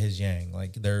yin to his yang.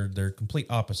 Like they're complete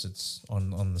opposites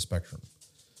on the spectrum,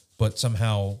 but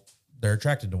somehow they're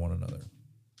attracted to one another.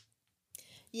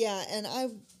 Yeah, and I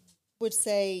would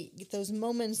say those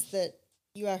moments that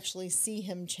you actually see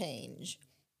him change,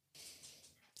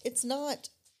 it's not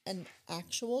an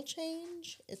actual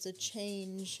change. It's a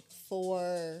change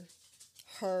for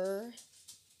her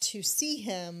to see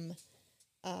him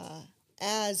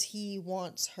as he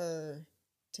wants her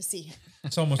to see him.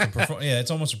 It's almost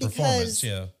it's almost a performance.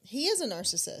 Yeah, he is a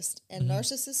narcissist, and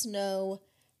narcissists know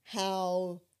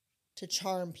how to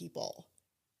charm people,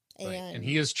 and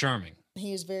he is charming.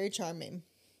 He is very charming.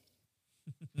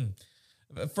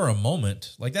 For a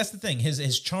moment, like that's the thing.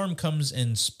 His charm comes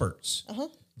in spurts.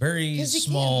 Very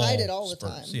small. Can't hide it all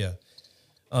spurts. the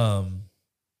time. Yeah.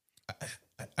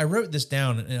 I wrote this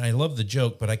down, and I love the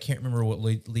joke, but I can't remember what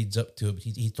leads up to it.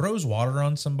 He throws water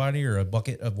on somebody, or a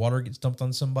bucket of water gets dumped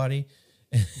on somebody.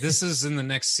 This is in the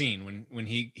next scene when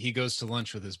he goes to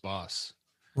lunch with his boss.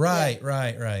 Right.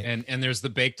 And there's the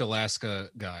Baked Alaska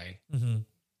guy,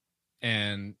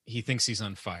 and he thinks he's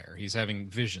on fire. He's having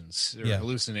visions or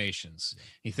hallucinations.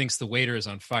 He thinks the waiter is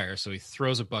on fire, so he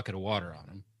throws a bucket of water on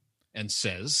him and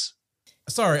says,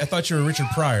 "Sorry, I thought you were Richard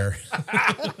Pryor."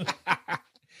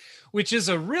 Which is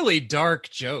a really dark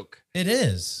joke. It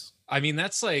is. I mean,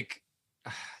 that's like,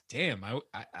 damn.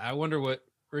 I wonder what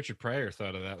Richard Pryor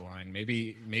thought of that line.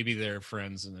 Maybe they're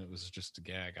friends and it was just a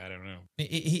gag. I don't know.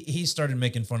 He started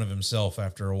making fun of himself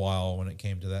after a while when it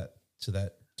came to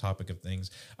that topic of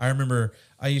things. I remember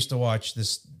I used to watch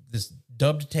this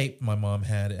dubbed tape my mom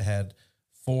had. It had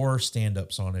 4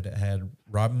 stand-ups on it. It had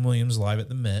Robin Williams live at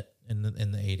the Met in the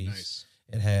 80s. Nice.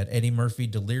 It had Eddie Murphy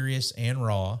Delirious and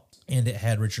Raw, and it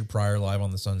had Richard Pryor live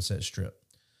on the Sunset Strip.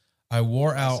 I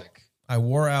wore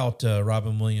out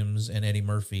Robin Williams and Eddie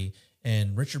Murphy,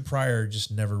 and Richard Pryor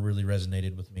just never really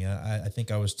resonated with me. I think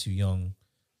I was too young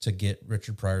to get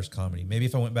Richard Pryor's comedy. Maybe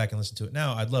if I went back and listened to it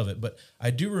now, I'd love it. But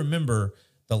I do remember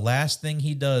the last thing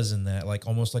he does in that, like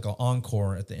almost like an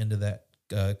encore at the end of that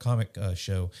comic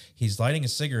show. He's lighting a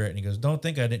cigarette and he goes, "Don't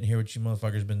think I didn't hear what you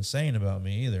motherfuckers been saying about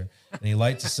me either." And he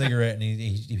lights a cigarette and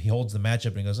he holds the match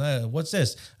up and he goes, "What's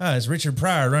this? It's Richard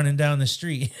Pryor running down the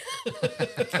street."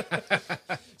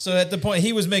 So at the point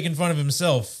he was making fun of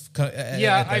himself.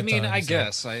 I mean, I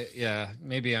guess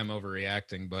maybe I'm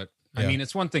overreacting, but I mean,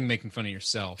 it's one thing making fun of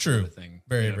yourself. True. Thing,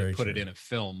 Very to put true. it in a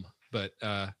film, but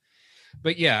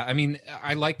yeah, I mean,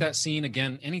 I like that scene.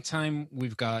 Again, anytime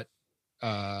we've got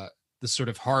the sort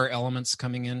of horror elements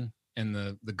coming in and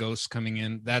the ghosts coming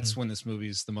in, that's when this movie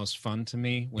is the most fun to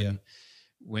me.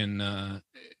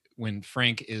 When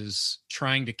Frank is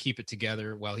trying to keep it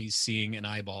together while he's seeing an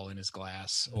eyeball in his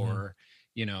glass, or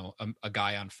a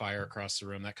guy on fire across the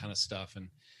room, that kind of stuff. And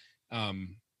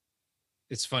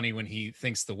it's funny when he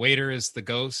thinks the waiter is the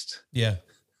ghost. Yeah.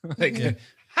 Like,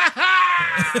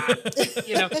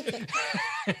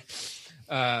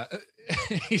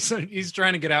 he's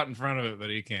trying to get out in front of it, but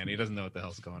he can't. He doesn't know what the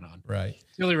hell's going on. Right.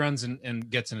 Till he runs and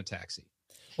gets in a taxi.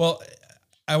 Well,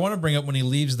 I want to bring up when he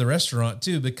leaves the restaurant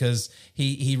too, because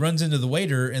he runs into the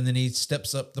waiter and then he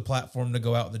steps up the platform to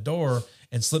go out the door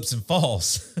and slips and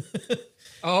falls.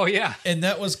 Oh yeah. And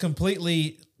that was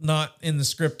completely not in the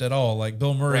script at all. Like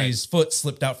Bill Murray's foot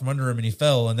slipped out from under him and he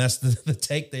fell, and that's the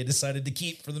take they decided to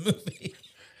keep for the movie.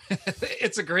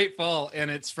 It's a great fall,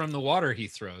 and it's from the water he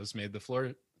throws, made the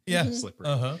floor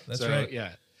slippery. That's right.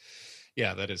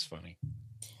 Yeah, that is funny.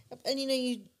 And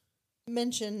you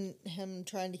mention him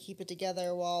trying to keep it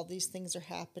together while these things are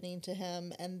happening to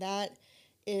him, and that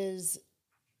is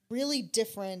really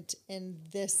different in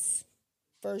this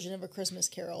version of A Christmas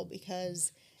Carol,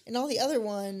 because in all the other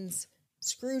ones,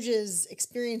 Scrooge's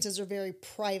experiences are very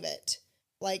private.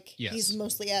 Like he's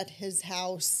mostly at his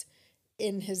house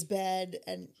in his bed,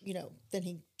 and then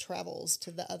he travels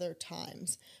to the other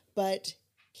times. But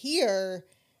here,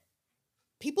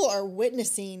 people are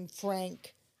witnessing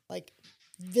Frank like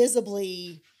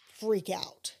visibly freak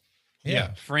out.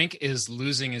 Yeah, Frank is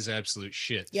losing his absolute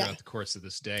shit throughout the course of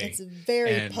this day. It's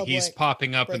very and public. He's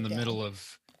popping up breakdown. in the middle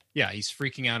of he's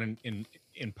freaking out in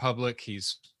public.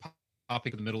 He's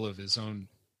popping in the middle of his own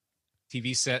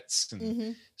TV sets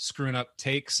and screwing up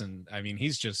takes, and I mean,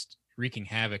 he's just wreaking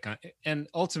havoc on, and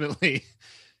ultimately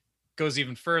goes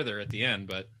even further at the end,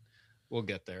 but we'll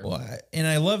get there. Well, and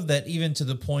I love that even to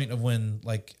the point of when,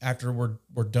 like, after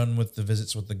we're done with the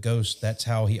visits with the ghost, that's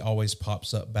how he always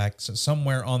pops up back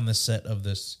somewhere on the set of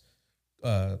this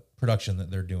production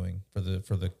that they're doing for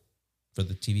the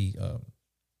TV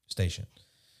station.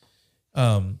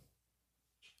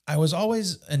 I was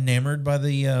always enamored by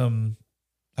the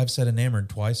I've said enamored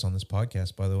twice on this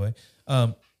podcast, by the way.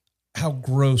 How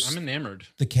gross I'm enamored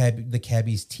the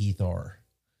cabbie's teeth are.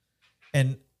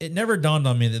 And it never dawned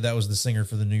on me that was the singer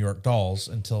for the New York Dolls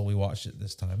until we watched it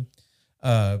this time.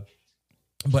 But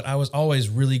I was always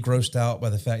really grossed out by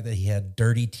the fact that he had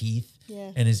dirty teeth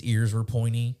and his ears were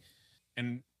pointy.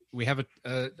 And we have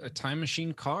a time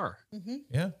machine car. Mm-hmm.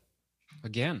 Yeah.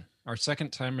 Again, our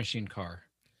second time machine car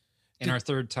and our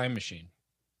third time machine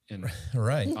on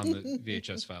the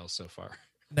VHS files so far.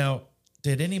 Now,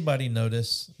 did anybody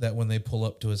notice that when they pull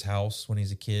up to his house when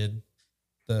he's a kid,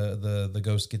 the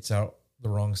ghost gets out the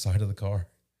wrong side of the car?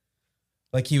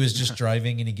 Like he was just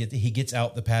driving and he gets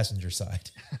out the passenger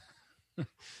side.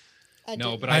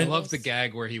 No, but I love the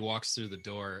gag where he walks through the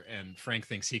door and Frank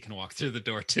thinks he can walk through the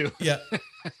door too. Yeah.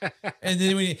 And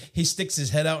then when he sticks his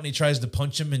head out and he tries to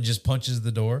punch him and just punches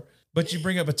the door. But you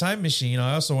bring up a time machine.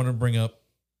 I also want to bring up,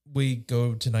 we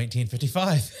go to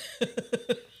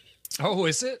 1955. Oh,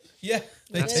 is it? Yeah.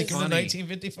 They That's take him to funny.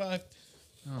 1955.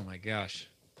 Oh my gosh.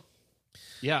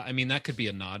 Yeah. I mean, that could be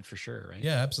a nod for sure, right?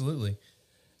 Yeah, absolutely.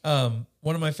 One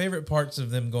of my favorite parts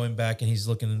of them going back and he's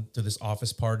looking through this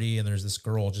office party and there's this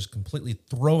girl just completely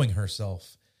throwing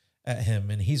herself at him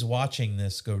and he's watching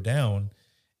this go down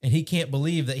and he can't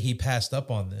believe that he passed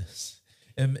up on this.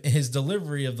 And his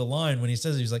delivery of the line when he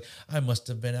says it, he's like, "I must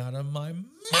have been out of my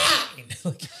mind."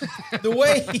 Like,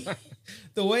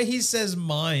 the way he says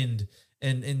mind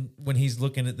and when he's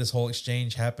looking at this whole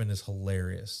exchange happen is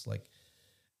hilarious. Like,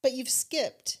 but you've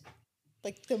skipped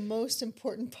like the most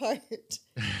important part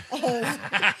of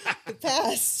the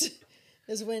past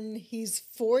is when he's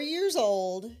 4 years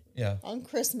old on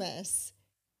Christmas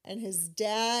and his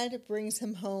dad brings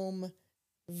him home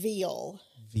veal.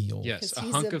 Yes, a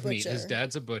hunk of meat. His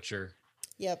dad's a butcher.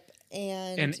 Yep.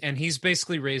 And he's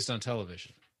basically raised on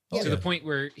television to the point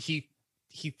where he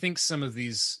thinks some of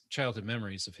these childhood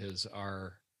memories of his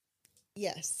are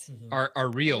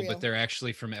real, but they're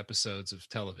actually from episodes of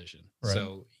television. Right.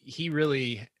 So he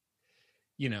really,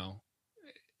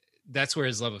 that's where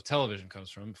his love of television comes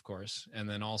from, of course. And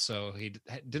then also he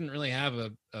didn't really have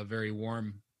a very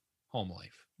warm home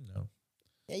life. No.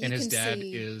 Yeah, you And his can dad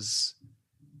see- is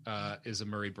a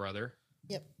Murray brother.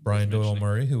 Yep. Brian Doyle mentioning.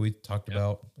 Murray, who we talked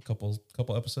about a couple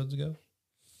episodes ago.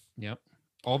 Yep.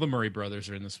 All the Murray brothers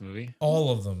are in this movie.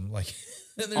 All of them, like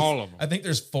all of them. I think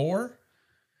there's 4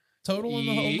 total in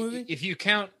the whole movie. If you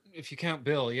count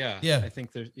Bill, yeah. Yeah. I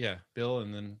think there's Bill,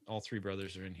 and then all 3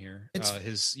 brothers are in here. It's-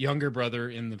 His younger brother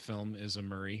in the film is a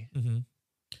Murray. Mm-hmm.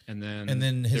 And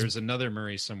then there's another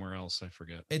Murray somewhere else, I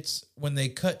forget. It's when they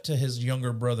cut to his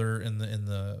younger brother in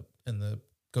the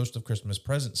Ghost of Christmas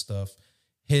Present stuff.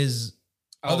 His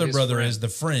other his brother friend. is the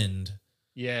friend.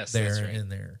 Yes, there that's right. in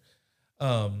there.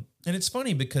 And it's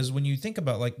funny because when you think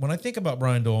about, like, when I think about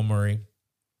Brian Doyle Murray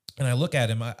and I look at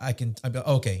him, I go,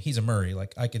 okay, he's a Murray.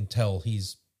 Like, I can tell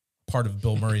he's part of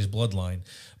Bill Murray's bloodline.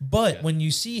 But when you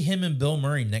see him and Bill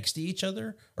Murray next to each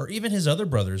other, or even his other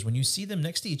brothers, when you see them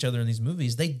next to each other in these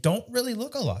movies, they don't really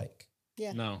look alike.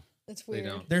 Yeah. No. It's weird. They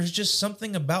don't. There's just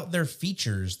something about their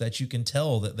features that you can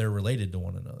tell that they're related to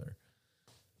one another.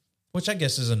 Which I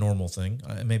guess is a normal thing.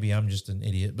 Maybe I'm just an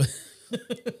idiot, but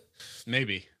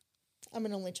Maybe. I'm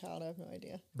an only child. I have no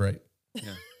idea. right.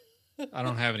 Yeah. I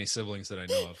don't have any siblings that I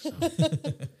know of. So.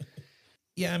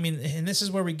 Yeah, I mean, and this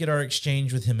is where we get our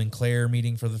exchange with him and Claire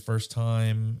meeting for the first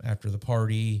time after the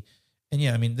party. And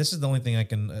yeah, I mean, this is the only thing I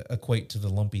can equate to the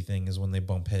lumpy thing is when they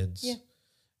bump heads. Yeah.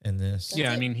 In this.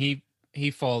 I mean,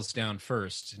 he falls down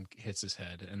first and hits his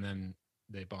head, and then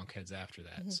they bonk heads after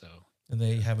that. Mm-hmm. So. And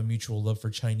they have a mutual love for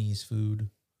Chinese food.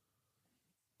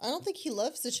 I don't think he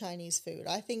loves the Chinese food.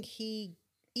 I think he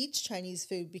eats Chinese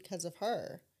food because of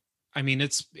her. I mean,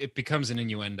 it becomes an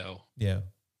innuendo. Yeah.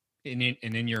 An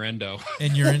innuendo.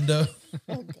 Innuendo.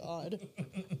 Oh God.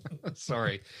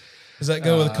 Sorry. Does that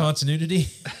go with continuity?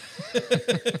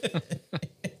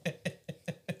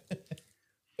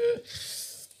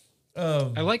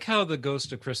 I like how the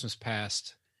Ghost of Christmas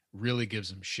Past really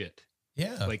gives him shit.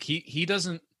 Yeah. Like he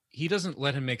doesn't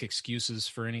let him make excuses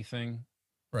for anything.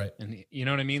 Right. And you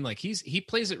know what I mean? Like he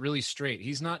plays it really straight.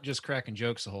 He's not just cracking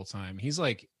jokes the whole time. He's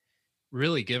like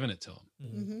really giving it to him.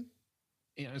 Mm-hmm.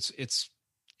 You know,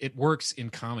 it works in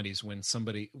comedies when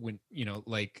you know,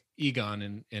 like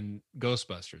Egon in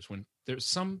Ghostbusters, when there's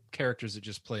some characters that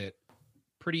just play it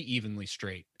pretty evenly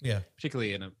straight. Yeah.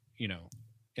 Particularly in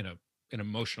an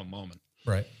emotional moment.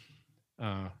 Right.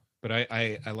 But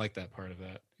I like that part of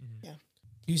that. Yeah.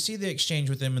 You see the exchange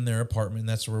with them in their apartment. And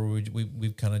that's where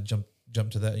we've kind of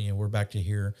jumped to that. You know, we're back to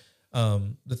here.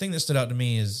 The thing that stood out to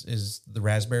me is the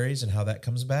raspberries and how that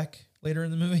comes back later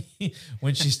in the movie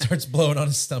when she starts blowing on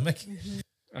his stomach.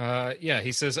 Yeah,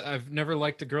 he says, I've never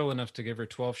liked a girl enough to give her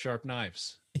 12 sharp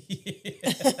knives.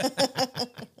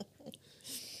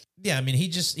 Yeah, I mean,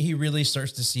 he really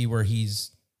starts to see where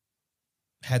he's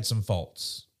had some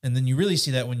faults. And then you really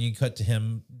see that when you cut to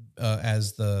him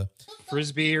as the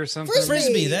Frisbee or something.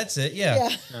 Frisbee, that's it. Yeah.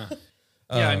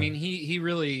 Yeah, I mean, he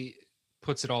really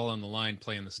puts it all on the line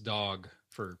playing this dog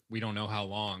for we don't know how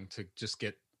long to just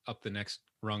get up the next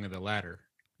rung of the ladder.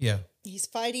 Yeah. He's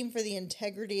fighting for the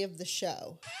integrity of the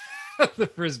show. The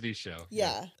Frisbee show.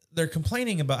 Yeah. They're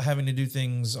complaining about having to do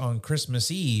things on Christmas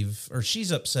Eve, or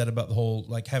she's upset about the whole,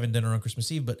 like, having dinner on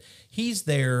Christmas Eve, but he's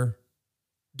there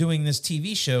doing this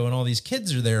TV show and all these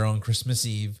kids are there on Christmas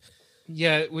Eve.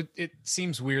 Yeah, it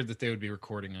seems weird that they would be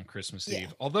recording on Christmas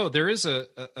Eve. Although there is a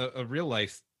real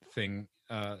life thing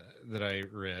that I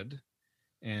read,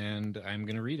 and I'm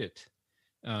going to read it.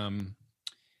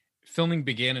 Filming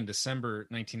began in December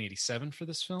 1987 for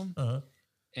this film.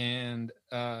 And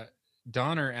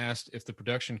Donner asked if the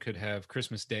production could have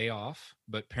Christmas Day off,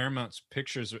 but Paramount's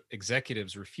Pictures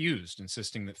executives refused,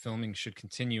 insisting that filming should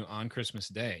continue on Christmas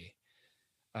Day.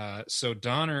 So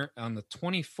Donner, on the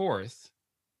 24th,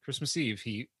 Christmas Eve,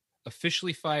 he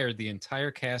officially fired the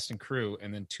entire cast and crew,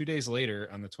 and then 2 days later,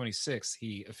 on the 26th,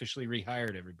 he officially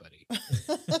rehired everybody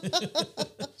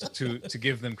to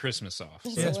give them Christmas off.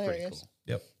 So that's pretty cool.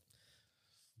 Yep.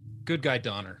 Good guy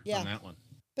Donner Yeah. on that one.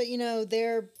 But, you know,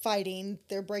 they're fighting.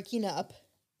 They're breaking up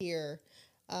here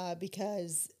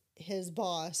because his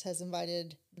boss has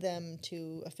invited them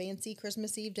to a fancy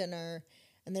Christmas Eve dinner,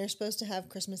 and they're supposed to have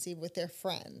Christmas Eve with their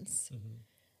friends.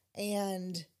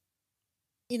 And,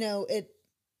 you know, it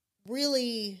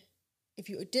really, if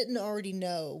you didn't already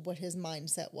know what his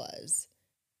mindset was,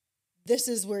 this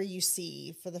is where you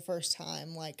see for the first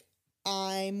time, like,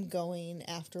 I'm going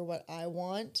after what I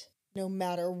want, no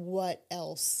matter what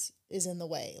else is in the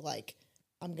way. Like,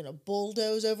 I'm going to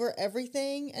bulldoze over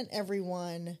everything and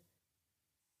everyone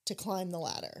to climb the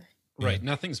ladder. Right.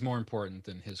 Nothing's more important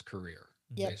than his career,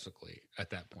 Yep. basically, at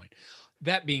that point.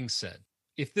 That being said,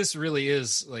 if this really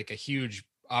is like a huge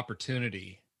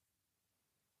opportunity,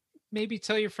 maybe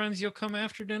tell your friends you'll come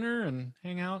after dinner and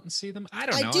hang out and see them. I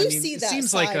don't know. I do see that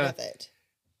seems side like of it.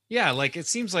 Yeah, like it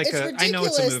seems like It's I know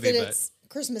it's a ridiculous movie, that but it's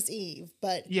Christmas Eve,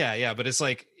 but yeah, but it's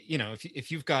like,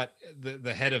 if you've got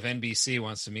the head of NBC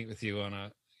wants to meet with you on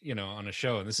a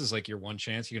show, and this is like your one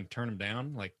chance, you can turn him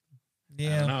down. Like,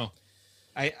 Yeah. I don't know.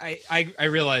 I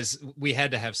realize we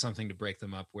had to have something to break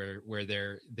them up where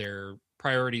their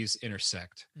priorities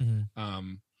intersect.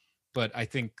 Mm-hmm. But I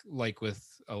think, like with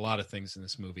a lot of things in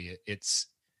this movie, it's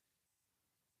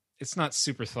not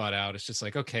super thought out. It's just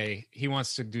like, okay, he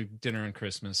wants to do dinner on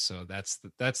Christmas, so that's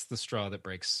the straw that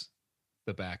breaks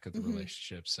the back of the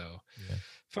relationship. So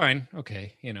fine,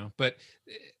 okay, but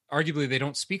arguably they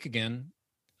don't speak again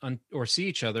or see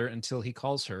each other until he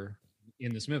calls her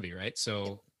in this movie, right?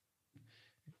 So,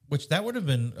 which that would have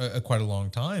been quite a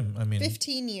long time. I mean,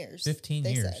 15 years. 15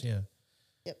 they years, said. yeah.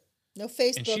 Yep. No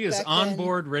Facebook. And she is back on then,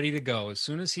 board, ready to go. As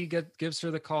soon as he gives her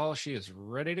the call, she is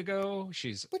ready to go. which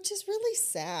is really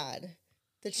sad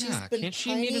that she's Yeah, been can't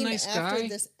she meet a pining nice after guy?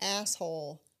 this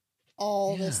asshole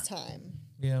all this time.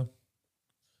 Yeah.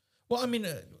 Well, I mean,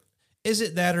 is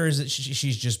it that, or is it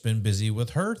she's just been busy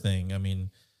with her thing? I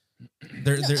mean, She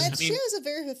has a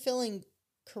very fulfilling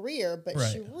career, but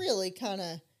Right. she really kind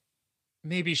of.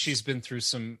 Maybe she's been through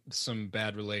some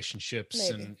bad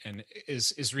relationships Maybe. and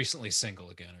is recently single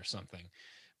again or something.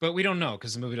 But we don't know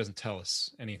because the movie doesn't tell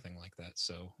us anything like that.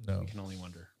 So we can only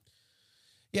wonder.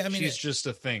 Yeah, I mean, she's just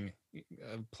a thing,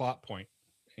 a plot point,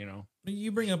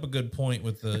 You bring up a good point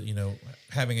with the,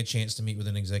 having a chance to meet with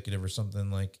an executive or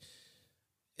something. Like,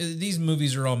 these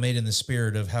movies are all made in the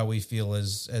spirit of how we feel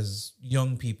as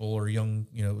young people or young,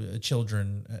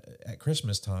 children at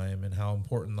Christmas time, and how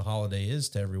important the holiday is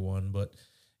to everyone. But,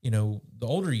 the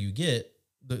older you get,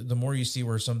 the more you see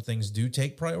where some things do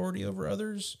take priority over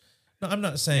others. No, I'm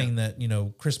not saying that,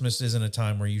 Christmas isn't a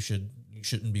time where you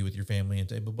shouldn't be with your family and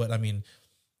table, but I mean,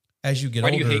 as you get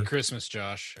older, why do you hate Christmas,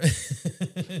 Josh?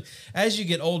 As you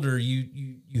get older,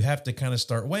 you have to kind of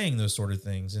start weighing those sort of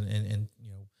things, and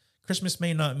Christmas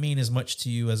may not mean as much to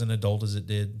you as an adult as it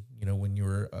did, when you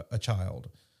were a child.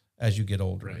 As you get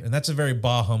older, Right. And that's a very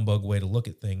bah humbug way to look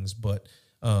at things, but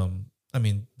I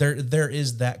mean, there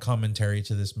is that commentary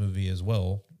to this movie as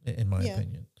well, in my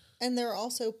opinion. And there are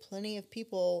also plenty of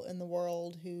people in the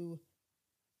world who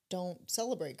don't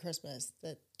celebrate Christmas,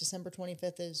 that December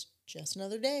 25th is just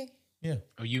another day. Yeah.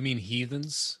 Oh, you mean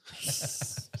heathens?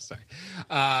 Sorry.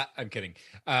 I'm kidding.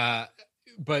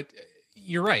 But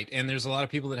you're right. And there's a lot of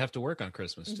people that have to work on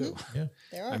Christmas too. Yeah.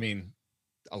 There are. I mean,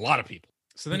 a lot of people.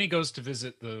 So then he goes to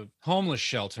visit the homeless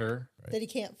shelter. That he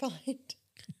can't find.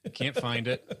 Can't find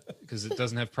it because it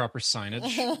doesn't have proper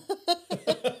signage.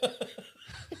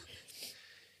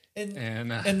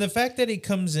 And the fact that he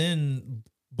comes in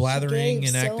blathering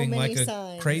and so acting many like a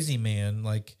signs. crazy man,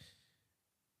 like,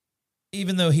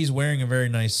 even though he's wearing a very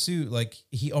nice suit, like,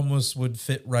 he almost would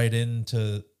fit right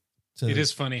into. It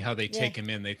is funny how they take him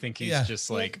in. They think he's just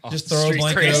like off just the throw a street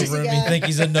blanket crazy. over him. You think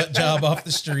he's a nut job off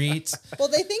the streets. Well,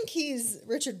 they think he's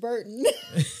Richard Burton.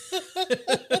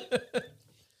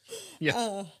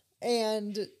 Yeah.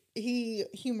 And he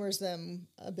humors them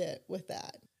a bit with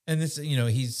that. And this,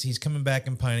 he's coming back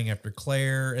and pining after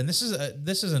Claire. And this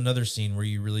is another scene where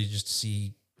you really just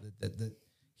see that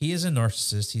he is a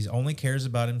narcissist. He only cares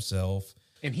about himself.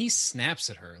 And he snaps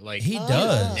at her like He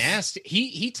does. nasty.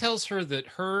 He tells her that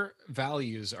her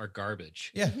values are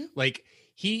garbage. Yeah. Like,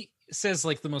 he says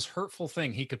like the most hurtful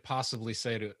thing he could possibly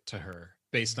say to her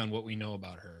based on what we know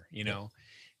about her,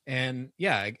 And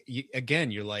again,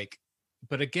 you're like,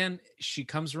 but again, she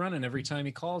comes running every time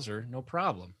he calls her, no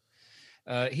problem.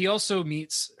 He also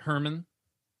meets Herman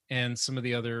and some of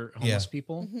the other homeless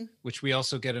people, which we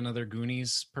also get another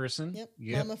Goonies person.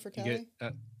 Yep. Mama Fratelli.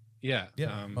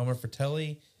 Mama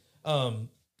Fratelli.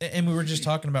 And we were just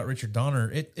talking about Richard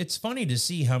Donner. It's funny to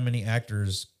see how many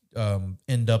actors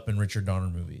end up in Richard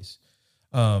Donner movies.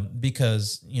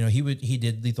 Because he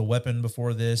did Lethal Weapon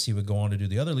before this. He would go on to do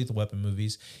the other Lethal Weapon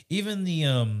movies. Even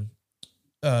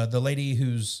the lady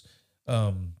who's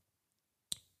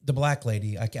the black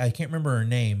lady, I can't remember her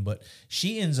name, but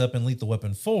she ends up in Lethal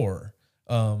Weapon 4.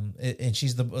 And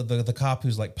she's the cop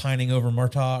who's like pining over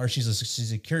Murtaugh, or she's a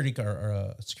security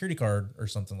guard or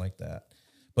something like that.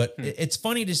 But it's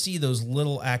funny to see those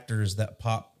little actors that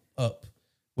pop up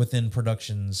within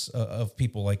productions of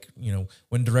people, like,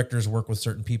 when directors work with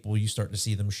certain people, you start to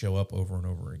see them show up over and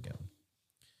over again.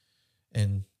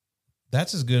 And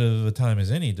that's as good of a time as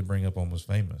any to bring up Almost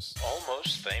Famous.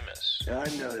 Almost Famous. I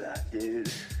know that,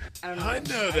 dude. I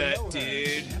know that,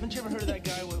 dude. Haven't you ever heard of that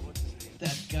guy? What's his name?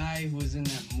 that guy who was in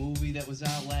that movie that was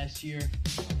out last year?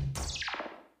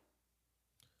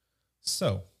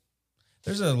 So,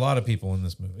 there's a lot of people in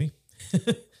this movie,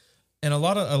 and a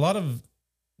lot of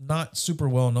not super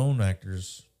well known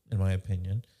actors, in my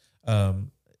opinion.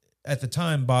 At the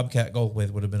time, Bobcat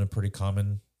Goldthwait would have been a pretty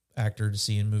common actor to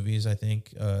see in movies, I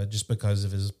think, just because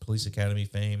of his Police Academy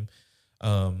fame.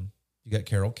 You got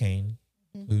Carol Kane,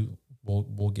 who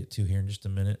we'll get to here in just a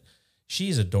minute.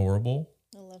 She's adorable.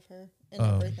 I love her and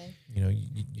everything. You know,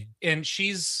 and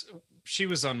she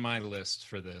was on my list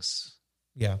for this.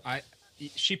 Yeah,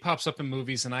 she pops up in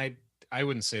movies, and I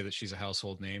wouldn't say that she's a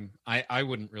household name. I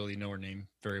wouldn't really know her name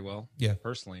very well,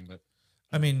 personally, but.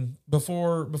 I mean,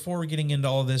 before getting into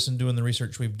all this and doing the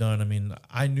research we've done, I mean,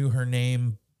 I knew her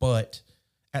name, but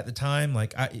at the time,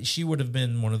 like she would have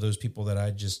been one of those people that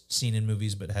I'd just seen in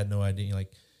movies but had no idea.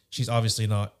 Like, she's obviously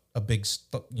not a big,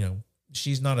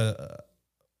 she's not a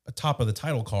top of the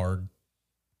title card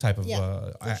type of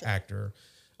actor.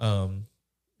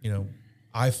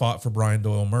 I fought for Brian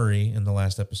Doyle Murray in the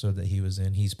last episode that he was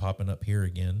in. He's popping up here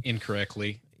again.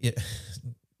 Incorrectly.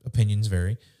 Opinions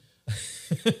vary.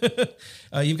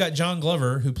 You've got John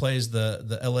Glover, who plays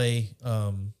the LA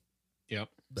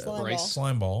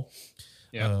slime ball.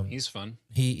 Yeah, he's fun.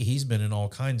 He's been in all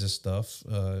kinds of stuff,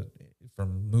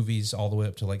 from movies all the way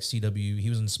up to like CW. He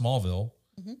was in Smallville.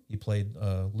 He played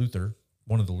Luther,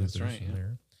 one of the Luthers from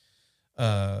there.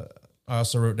 I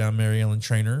also wrote down Mary Ellen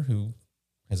Trainor, who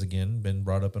has again been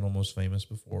brought up in Almost Famous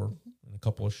before in a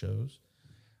couple of shows.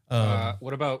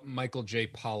 What about Michael J.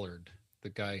 Pollard, the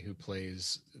guy who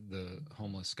plays the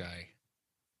homeless guy?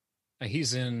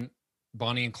 He's in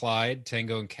Bonnie and Clyde,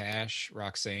 Tango and Cash,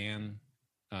 Roxanne,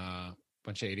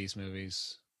 bunch of 80s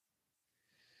movies,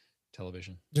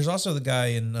 television. There's also the guy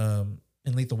in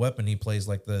Lethal Weapon. He plays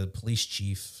like the police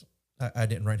chief. I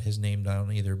didn't write his name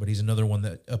down either, but he's another one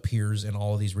that appears in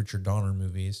all of these Richard Donner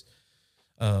movies.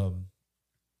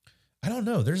 I don't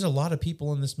know. There's a lot of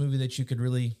people in this movie that you could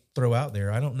really throw out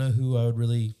there. I don't know who I would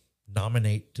really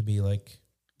nominate to be like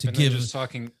to and give. Just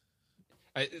talking,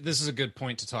 this is a good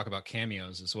point to talk about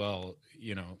cameos as well.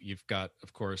 You know, you've got,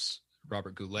 of course,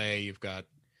 Robert Goulet. You've got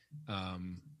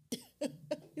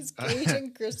He's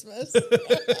Cajun Christmas.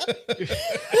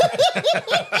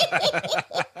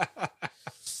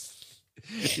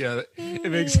 Yeah,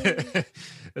 it makes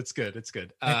that's good. It's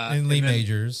good. And Lee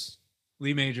Majors.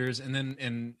 Lee Majors, and then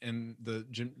and the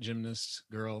gymnast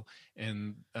girl,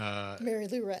 and Mary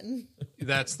Lou Retton.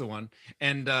 That's the one.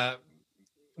 And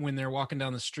when they're walking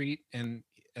down the street, and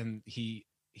he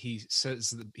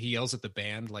says he yells at the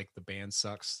band like the band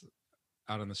sucks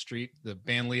out on the street. The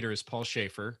band leader is Paul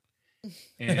Schaefer,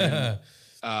 and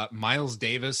Miles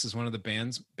Davis is one of the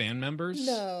band members.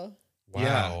 No.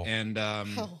 Wow. Yeah, and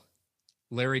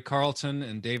Larry Carlton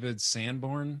and David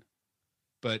Sanborn,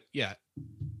 but yeah.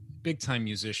 Big time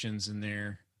musicians in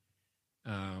there.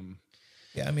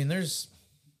 Yeah, I mean, there's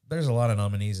a lot of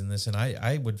nominees in this, and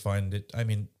I would find it. I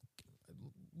mean,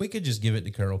 we could just give it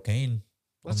to Carol Kane.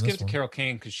 Let's give it to Carol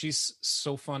Kane because she's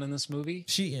so fun in this movie.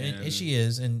 She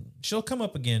is, and she'll come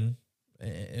up again.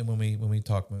 And when we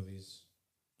talk movies,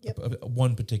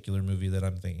 one particular movie that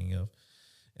I'm thinking of,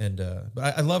 and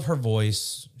but I love her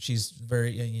voice. She's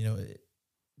very,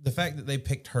 the fact that they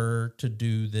picked her to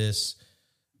do this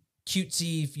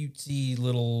cutesy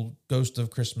little Ghost of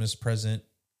Christmas Present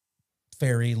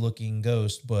fairy looking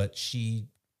ghost, but she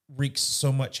wreaks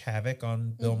so much havoc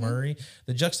on Bill Murray.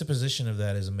 The juxtaposition of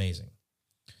that is amazing.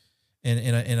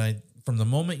 And I from the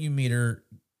moment you meet her,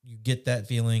 you get that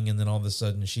feeling, and then all of a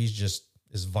sudden she's just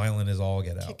as violent as all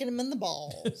get out. Kicking him in the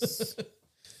balls.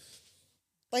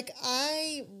 Like,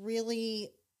 I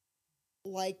really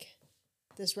like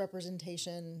this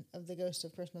representation of the Ghost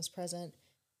of Christmas Present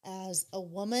as a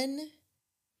woman,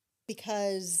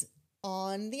 because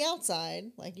on the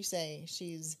outside, like you say,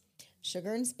 she's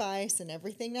sugar and spice and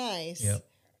everything nice. Yep.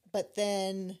 But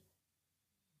then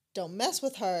don't mess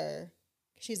with her.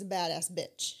 She's a badass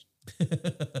bitch.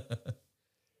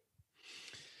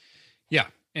 Yeah.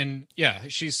 And yeah,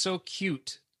 she's so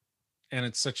cute, and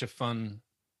it's such a fun,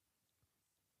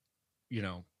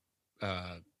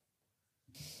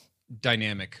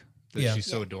 dynamic. That she's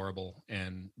so adorable,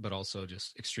 but also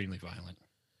just extremely violent.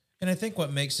 And I think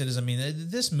what makes it is, I mean,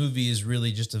 this movie is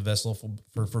really just a vessel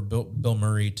for Bill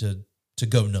Murray to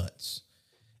go nuts.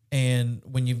 And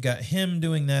when you've got him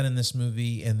doing that in this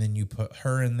movie, and then you put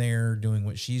her in there doing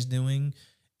what she's doing,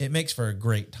 it makes for a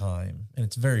great time, and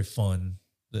it's very fun.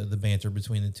 The banter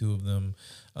between the two of them,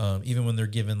 even when they're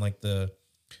given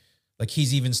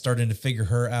he's even starting to figure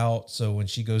her out. So when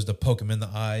she goes to poke him in the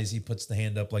eyes, he puts the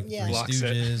hand up like the Three Blocks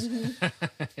Stooges.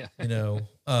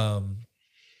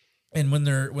 And when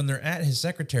they're at his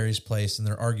secretary's place and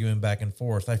they're arguing back and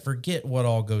forth, I forget what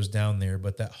all goes down there,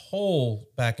 but that whole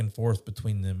back and forth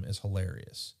between them is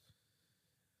hilarious.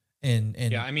 And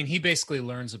yeah, I mean, he basically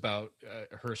learns about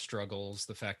her struggles,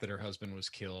 the fact that her husband was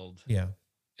killed. Yeah.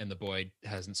 And the boy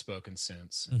hasn't spoken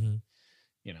since. Mm-hmm.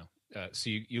 You know, so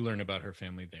you learn about her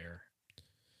family there.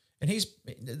 And he's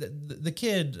the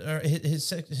kid, his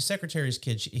secretary's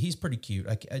kid. He's pretty cute.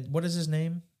 What is his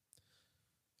name?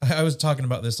 I was talking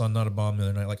about this on Not a Bomb the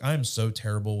other night. Like, I'm so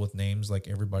terrible with names. Like,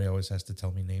 everybody always has to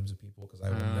tell me names of people because I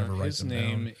will never write them down. His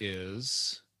name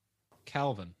is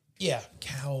Calvin. Yeah,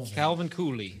 Calvin. Calvin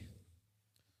Cooley.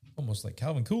 Almost like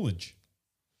Calvin Coolidge.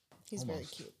 He's very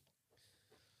cute.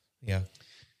 Yeah.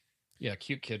 Yeah,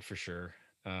 cute kid for sure.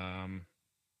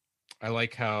 I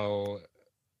like how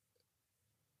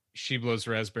she blows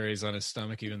raspberries on his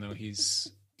stomach, even though he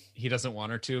doesn't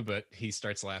want her to, but he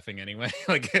starts laughing anyway.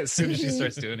 Like, as soon as she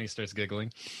starts doing it, he starts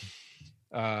giggling.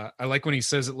 I like when he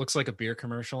says it looks like a beer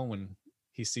commercial when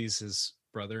he sees his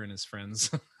brother and his friends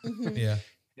Yeah.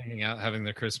 hanging out, having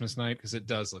their Christmas night, because it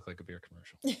does look like a beer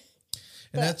commercial.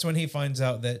 And that's when he finds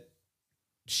out that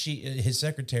his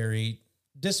secretary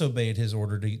disobeyed his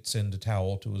order to send a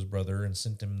towel to his brother and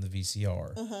sent him the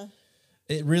VCR. Uh-huh.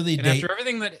 It really and after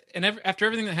everything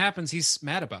that happens, he's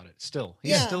mad about it. Still,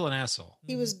 he's still an asshole.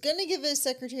 He was gonna give his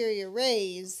secretary a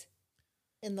raise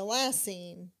in the last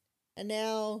scene, and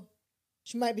now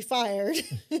she might be fired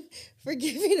for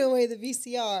giving away the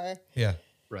VCR. Yeah,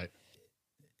 right.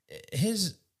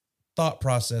 His thought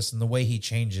process and the way he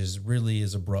changes really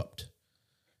is abrupt.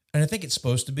 And I think it's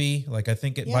supposed to be. Like, I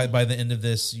think by the end of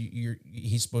this,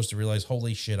 he's supposed to realize,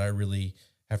 holy shit, I really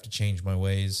have to change my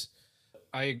ways.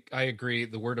 I agree.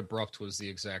 The word abrupt was the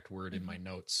exact word in my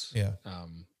notes. Yeah.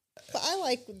 But I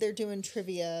like they're doing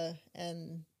trivia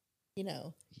and, you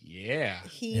know. Yeah.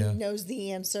 He knows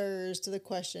the answers to the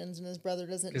questions and his brother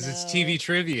doesn't know. Because it's TV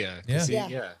trivia.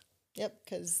 Yeah. Yep,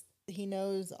 because he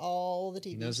knows all the TV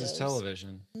shows. He knows his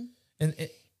television. And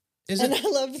And I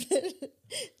love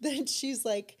that she's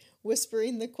like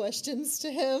whispering the questions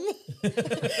to him.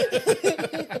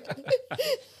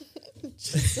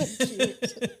 She's so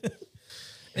cute.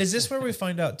 Is this where we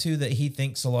find out too that he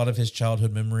thinks a lot of his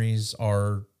childhood memories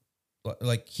are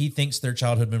like he thinks they're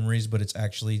childhood memories, but it's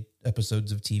actually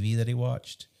episodes of TV that he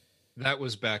watched? That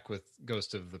was back with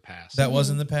Ghost of the Past. That was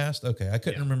in the past? Okay. I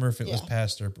couldn't remember if it was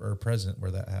past or present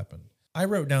where that happened. I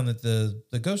wrote down that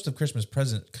the Ghost of Christmas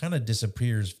Present kind of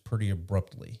disappears pretty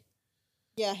abruptly.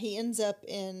 Yeah, he ends up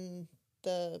in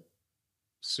the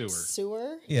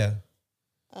sewer. Yeah.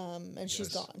 And she's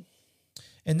gone.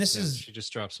 And this is she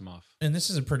just drops him off. And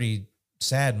this is a pretty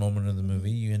sad moment of the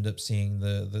movie. You end up seeing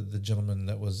the gentleman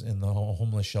that was in the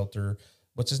homeless shelter.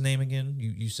 What's his name again?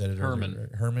 You said it Herman.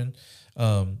 earlier.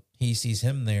 Herman. He sees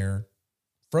him there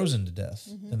frozen to death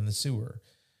in the sewer.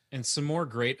 And some more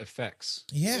great effects.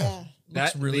 Yeah.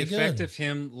 That's really the effect good. of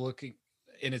him looking,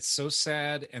 and it's so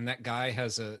sad. And that guy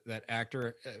has that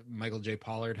actor, Michael J.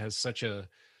 Pollard, has such a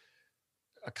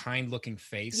kind looking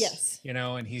face. Yes. You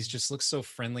know, and he's just looks so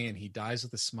friendly, and he dies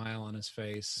with a smile on his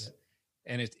face.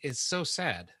 Yeah. And it's so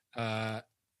sad.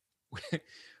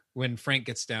 When Frank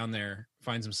gets down there,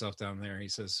 finds himself down there, he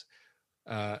says,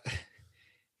 what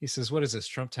is this,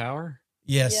 Trump Tower?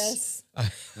 Yes.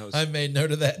 I made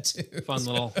note of that too. Fun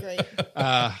little, great.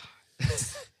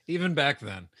 Even back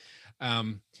then.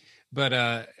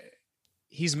 But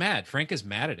he's mad. Frank is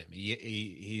mad at him.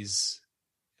 He's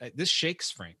this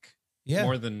shakes Frank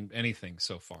more than anything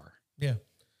so far. Yeah.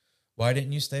 Why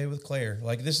didn't you stay with Claire?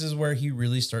 Like, this is where he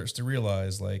really starts to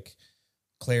realize, like,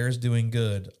 Claire's doing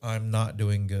good. I'm not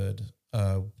doing good.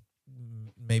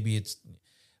 Maybe it's,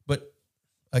 but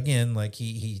again, like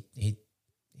he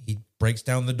breaks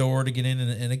down the door to get in,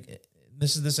 and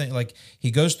this is the same. Like,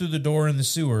 he goes through the door in the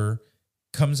sewer,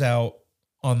 comes out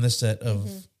on the set of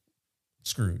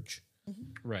Scrooge,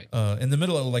 right? In the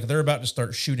middle of, like, they're about to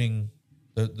start shooting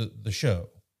the show,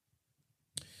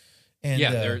 and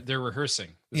they're rehearsing.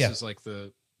 This is like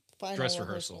the final dress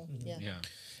rehearsal. Yeah,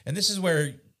 and this is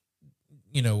where,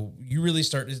 you know, you really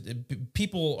start.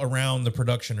 People around the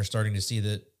production are starting to see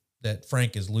that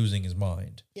Frank is losing his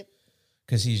mind. Yep.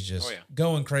 Because he's just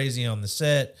going crazy on the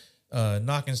set,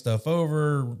 knocking stuff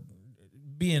over,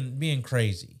 being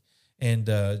crazy. And,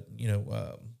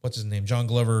 what's his name? John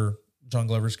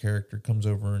Glover's character comes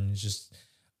over, and he's just,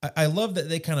 I love that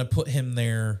they kind of put him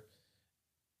there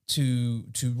to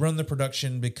run the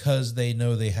production because they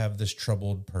know they have this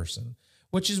troubled person,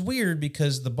 which is weird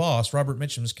because the boss, Robert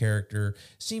Mitchum's character,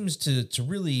 seems to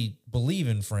really believe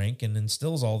in Frank and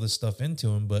instills all this stuff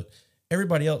into him, but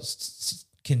everybody else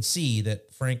can see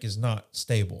that Frank is not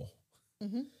stable.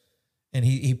 and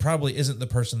he probably isn't the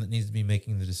person that needs to be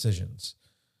making the decisions.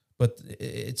 But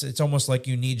it's almost like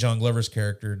you need John Glover's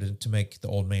character to make the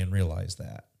old man realize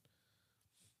that.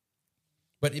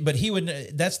 But he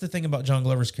would. That's the thing about John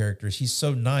Glover's character is he's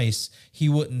so nice he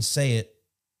wouldn't say it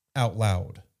out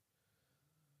loud.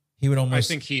 He would almost.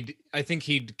 I think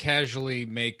he'd casually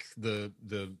make the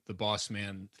boss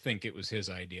man think it was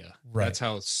his idea. Right. That's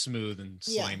how smooth and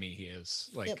slimy he is.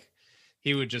 Like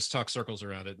he would just talk circles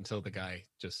around it until the guy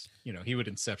just he would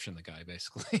inception the guy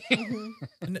basically.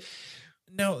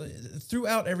 Now,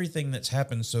 throughout everything that's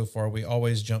happened so far, we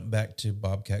always jump back to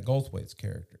Bobcat Goldthwait's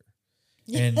character,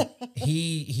 and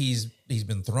he's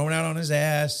been thrown out on his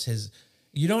ass.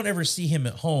 You don't ever see him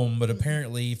at home, but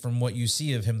apparently, from what you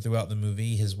see of him throughout the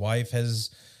movie, his wife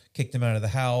has kicked him out of the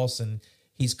house, and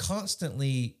he's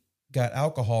constantly got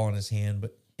alcohol in his hand,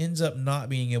 but ends up not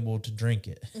being able to drink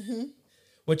it,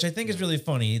 which I think is really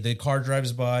funny. The car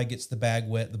drives by, gets the bag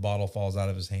wet, the bottle falls out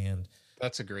of his hand.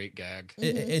 That's a great gag.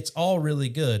 It's all really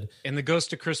good. And the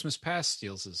Ghost of Christmas Past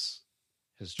steals his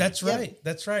drink. That's right.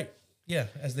 That's right. Yeah.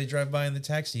 As they drive by in the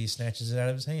taxi, he snatches it out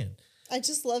of his hand. I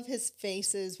just love his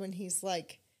faces when he's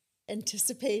like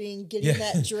anticipating getting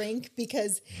that drink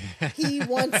because he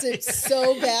wants it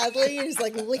so badly. He's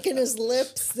like licking his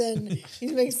lips and he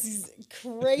makes these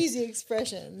crazy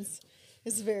expressions.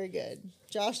 It's very good.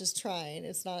 Josh is trying.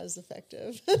 It's not as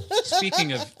effective.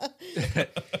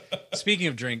 Speaking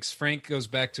of drinks, Frank goes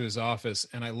back to his office,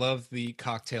 and I love the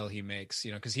cocktail he makes,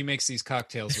 because he makes these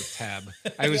cocktails with Tab.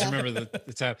 I always remember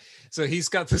the Tab. So he's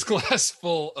got this glass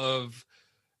full of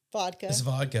vodka. It's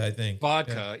vodka, I think.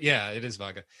 Vodka. Yeah, it is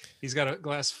vodka. He's got a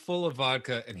glass full of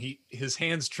vodka, and his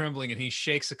hand's trembling, and he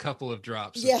shakes a couple of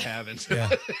drops of Tab into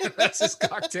it. That's his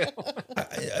cocktail.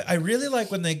 I really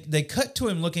like when they cut to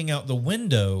him looking out the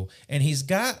window, and he's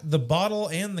got the bottle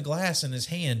and the glass in his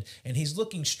hand, and he's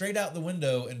looking straight out the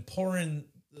window and pouring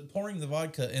the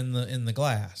vodka in the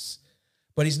glass,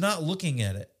 but he's not looking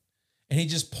at it, and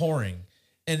he's just pouring,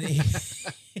 and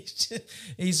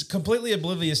he's completely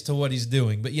oblivious to what he's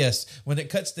doing. But yes, when it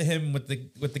cuts to him with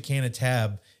the can of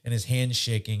Tab and his hand's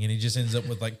shaking, and he just ends up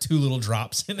with like 2 little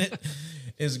drops in it,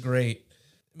 is great.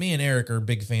 Me and Eric are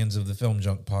big fans of the Film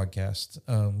Junk podcast.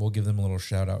 We'll give them a little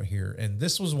shout out here. And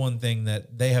this was one thing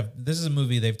that this is a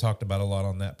movie they've talked about a lot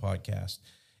on that podcast.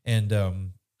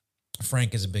 And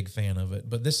Frank is a big fan of it.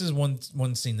 But this is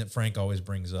one scene that Frank always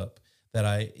brings up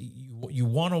that you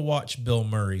want to watch Bill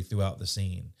Murray throughout the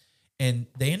scene. And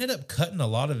they ended up cutting a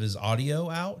lot of his audio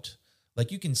out.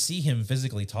 Like you can see him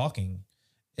physically talking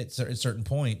at certain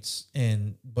points,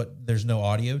 but there's no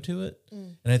audio to it.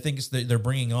 And I think they're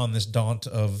bringing on this daunt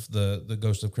of the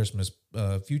Ghost of Christmas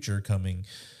future coming.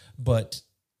 But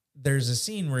there's a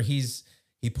scene where he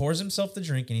pours himself the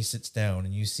drink and he sits down,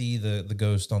 and you see the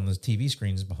ghost on the TV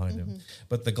screens behind him.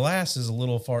 But the glass is a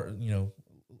little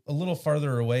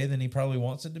farther away than he probably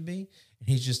wants it to be, and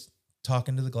he's just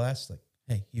talking to the glass like,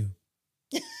 "Hey, you,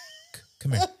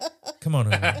 come here." Come on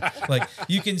over here. Like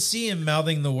you can see him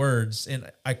mouthing the words, and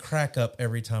I crack up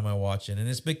every time I watch it. And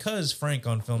it's because Frank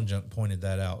on Film Junk pointed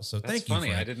that out. So thank you,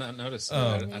 Frank. I did not notice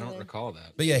that. I don't recall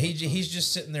that. But yeah, he's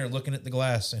just sitting there looking at the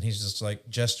glass, and he's just like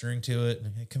gesturing to it.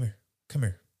 And, hey, come here.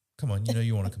 Come on.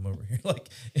 You want to come over here. Like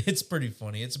it's pretty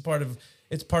funny. It's part of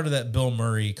that Bill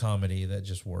Murray comedy that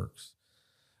just works.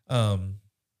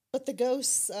 But the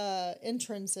ghost's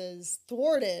entrance is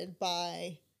thwarted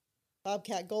by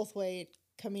Bobcat Goldthwait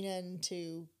coming in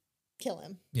to kill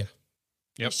him. Yeah.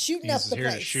 Yep. He's shooting up the here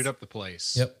place. To shoot up the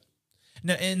place. Yep.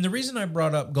 Now, and the reason I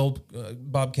brought up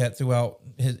Bobcat throughout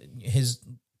his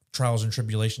trials and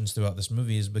tribulations throughout this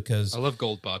movie is because I love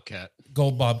Gold Bobcat.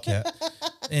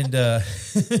 And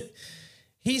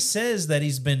he says that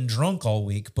he's been drunk all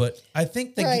week, but I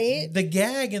think the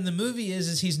gag in the movie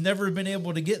is he's never been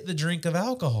able to get the drink of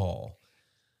alcohol.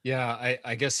 Yeah,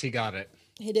 I guess he got it.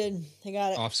 He did. He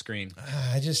got it off screen.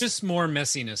 Just more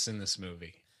messiness in this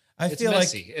movie. It's feel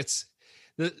messy.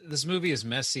 This movie is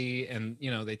messy, and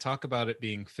they talk about it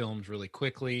being filmed really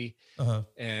quickly,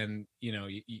 and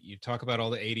you talk about all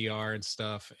the ADR and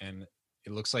stuff, and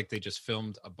it looks like they just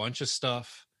filmed a bunch of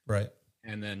stuff, right,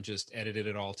 and then just edited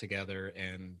it all together.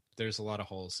 And there's a lot of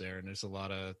holes there, and there's a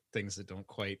lot of things that don't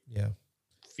quite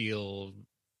feel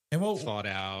thought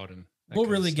out, and we'll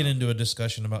really get into a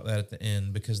discussion about that at the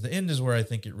end, because the end is where I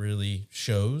think it really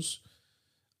shows.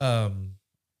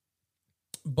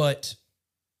 But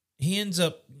he ends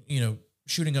up,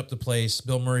 shooting up the place.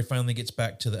 Bill Murray finally gets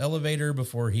back to the elevator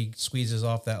before he squeezes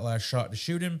off that last shot to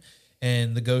shoot him,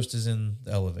 and the ghost is in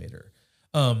the elevator.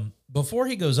 Before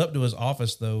he goes up to his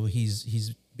office, though,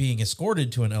 he's being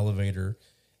escorted to an elevator,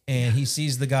 and he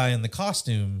sees the guy in the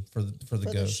costume for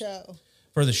the ghost. Show.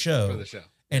 for the show. For the show.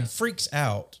 And freaks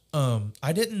out.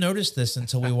 I didn't notice this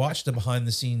until we watched the behind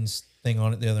the scenes thing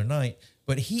on it the other night,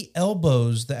 but he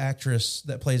elbows the actress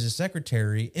that plays his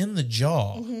secretary in the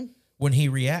jaw when he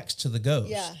reacts to the ghost.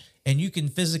 Yeah. And you can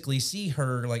physically see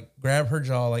her like grab her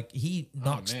jaw, like he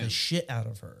knocks the shit out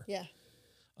of her. Yeah.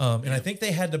 And I think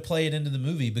they had to play it into the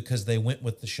movie because they went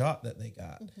with the shot that they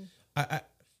got. I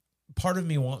part of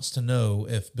me wants to know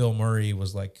if Bill Murray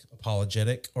was like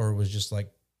apologetic or was just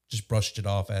brushed it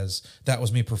off as that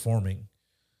was me performing.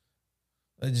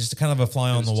 Just kind of a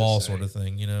fly on the wall sort of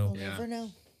thing, you know? We'll never know.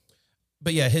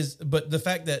 But yeah, but the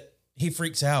fact that he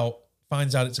freaks out,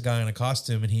 finds out it's a guy in a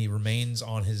costume, and he remains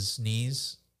on his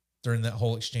knees during that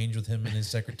whole exchange with him and his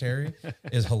secretary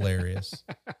is hilarious.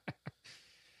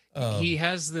 He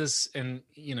has this, and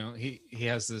you know, he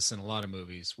has this in a lot of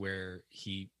movies where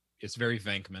it's very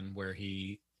Venkman, where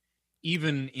he,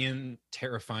 even in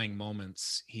terrifying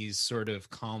moments, he's sort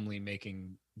of calmly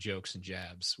making jokes and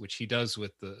jabs, which he does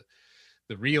with the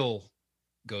real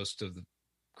Ghost of the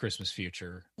Christmas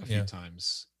Future a few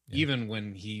times. Even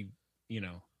when he, you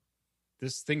know,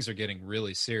 things are getting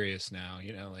really serious now,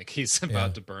 you know, like he's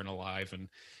about to burn alive, and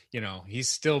you know, he's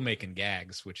still making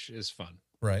gags, which is fun.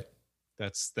 Right.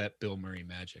 That's that Bill Murray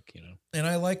magic, you know. And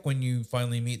I like when you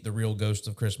finally meet the real Ghost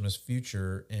of Christmas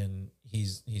Future, and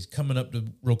he's coming up to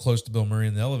real close to Bill Murray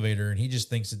in the elevator, and he just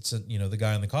thinks it's the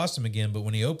guy in the costume again. But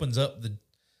when he opens up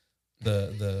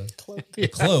the cloak,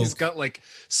 he's got like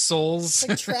souls,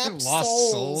 like trapped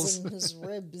lost souls in his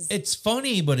ribs. It's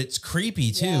funny, but it's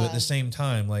creepy too at the same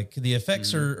time. Like the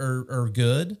effects are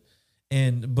good,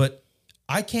 but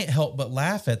I can't help but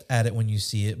laugh at it when you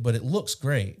see it. But it looks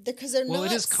great Because they're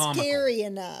not scary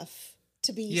enough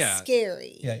to be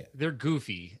scary. Yeah, they're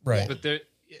goofy, right? But they're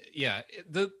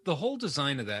the whole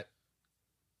design of that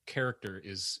character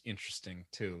is interesting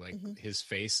too. Like his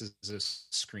face is a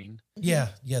screen. Yeah,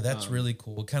 that's really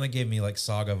cool. It kind of gave me like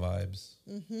Saga vibes.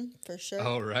 For sure.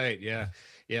 Oh right, yeah,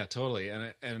 totally.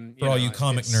 And for all you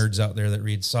comic nerds out there that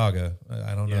read Saga,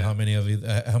 I don't know how many of you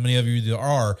there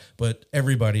are, but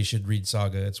everybody should read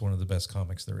Saga. It's one of the best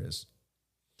comics there is.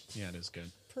 Yeah, it is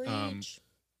good. Preach.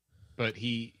 But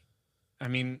I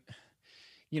mean,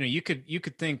 you know, you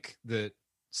could think that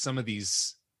some of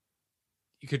these,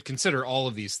 you could consider all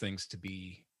of these things to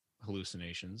be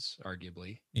hallucinations,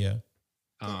 arguably. Yeah.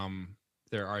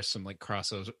 There are some like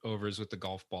crossovers with the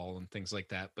golf ball and things like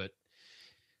that, but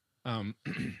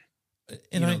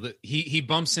he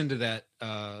bumps into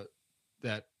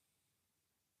that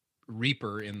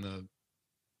Reaper in the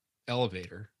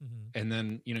elevator, and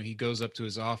then he goes up to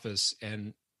his office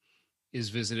and is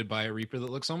visited by a Reaper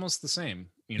that looks almost the same.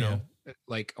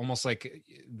 Like almost like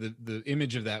the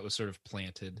image of that was sort of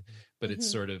planted, but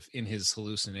it's sort of in his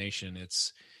hallucination.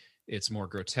 It's more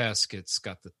grotesque. It's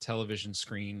got the television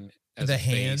screen. The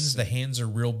hands are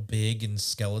real big and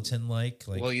skeleton like.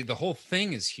 Well, the whole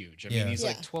thing is huge. I mean, he's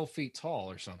like 12 feet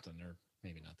tall or something, or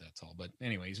maybe not that tall, but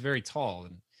anyway, he's very tall,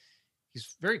 and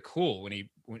he's very cool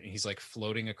when he's like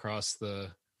floating across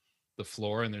the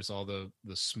floor, and there's all the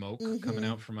smoke coming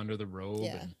out from under the robe.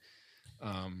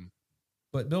 And,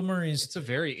 but Bill Murray's, it's a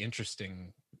very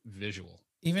interesting visual.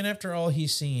 Even after all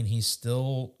he's seen, he's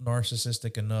still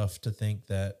narcissistic enough to think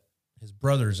that his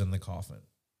brother's in the coffin,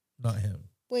 not him.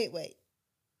 Wait.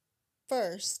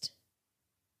 First,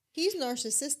 he's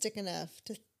narcissistic enough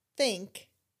to think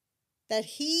that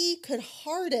he could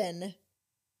harden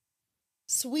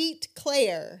sweet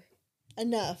Claire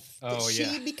enough that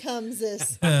she becomes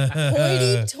this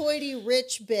hoity-toity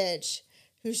rich bitch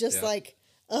who's just like,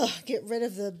 ugh, get rid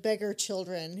of the beggar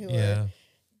children who are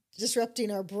disrupting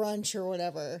our brunch or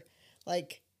whatever.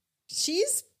 Like,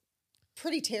 she's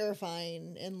pretty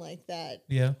terrifying in like that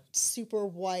super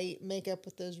white makeup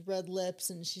with those red lips,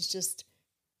 and she's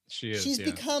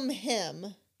become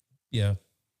him. Yeah,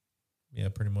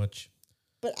 pretty much.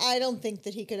 But I don't think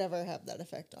that he could ever have that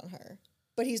effect on her.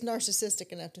 But he's narcissistic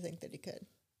enough to think that he could.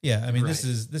 Yeah, I mean, this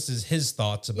is his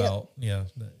thoughts about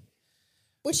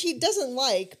which he doesn't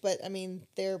like, but I mean,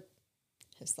 they're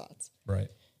his thoughts. Right.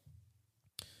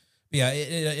 Yeah,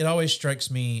 it always strikes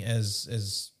me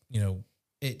as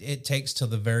it takes till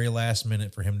the very last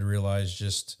minute for him to realize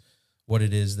just what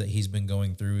it is that he's been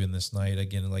going through in this night.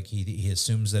 Again, like he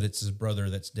assumes that it's his brother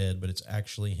that's dead, but it's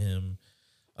actually him.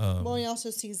 Well, he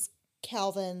also sees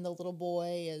Calvin, the little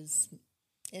boy, is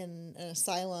in an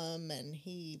asylum, and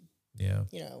he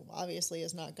obviously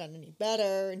has not gotten any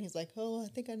better, and he's like, oh, I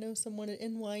think I know someone at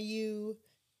NYU.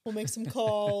 We'll make some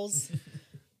calls.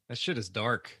 That shit is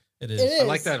dark. It is. I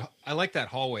like that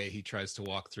hallway he tries to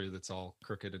walk through that's all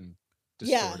crooked and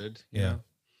distorted. Yeah,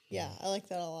 I like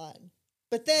that a lot.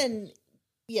 But then,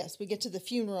 yes, we get to the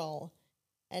funeral,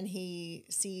 and he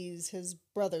sees his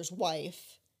brother's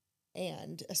wife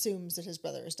and assumes that his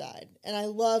brother has died. And I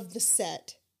love the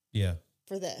set Yeah.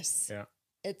 for this. Yeah.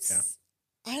 It's,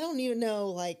 I don't even know,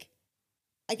 like,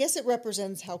 I guess it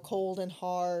represents how cold and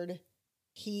hard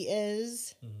he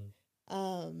is.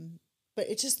 But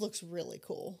it just looks really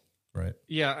cool. Right.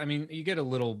 Yeah, I mean, you get a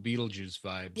little Beetlejuice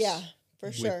vibes. Yeah,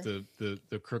 for sure. With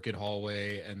the crooked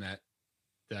hallway and that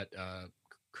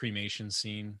cremation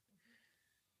scene,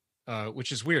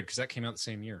 which is weird because that came out the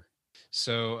same year.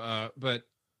 So, but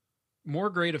more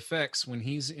great effects when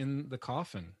he's in the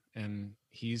coffin and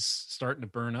he's starting to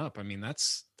burn up. I mean,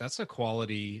 that's a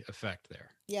quality effect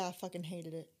there. Yeah, I fucking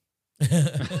hated it.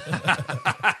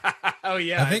 Oh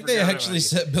yeah, I think they actually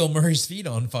set Bill Murray's feet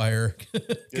on fire.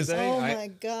 Did they? Oh my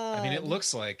God. I mean, it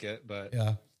looks like it, but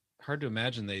Yeah. hard to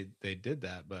imagine they did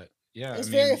that. But yeah, It's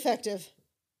I very mean, effective.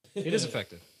 It is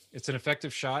effective. It's an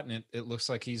effective shot, and it looks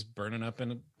like he's burning up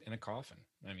in a coffin.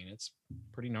 I mean, it's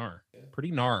pretty gnar.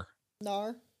 Pretty gnar.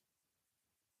 Nar.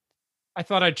 I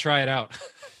thought I'd try it out.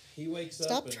 He wakes up.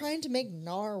 Stop trying to make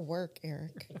Nar work,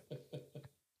 Eric.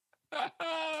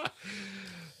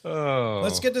 Oh,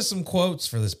 Let's get to some quotes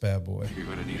for this bad boy. You're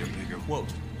gonna need a bigger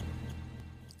quote.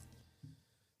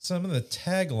 Some of the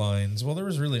taglines. Well, there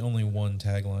was really only one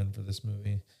tagline for this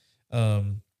movie.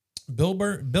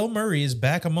 Bill Murray is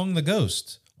back among the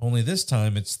ghosts. Only this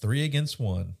time it's 3 against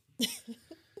 1.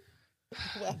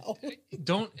 Wow.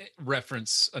 Don't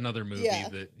reference another movie Yeah.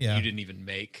 that Yeah. you didn't even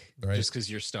make Right. just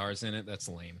because your star's in it. That's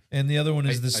lame. And the other one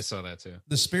is this. I saw that too.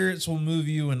 The spirits will move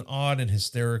you in odd and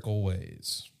hysterical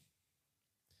ways.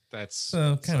 That's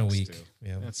So kind of sucks, weak. too.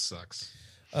 Yeah. That sucks.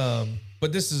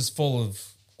 But this is full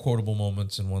of quotable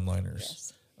moments and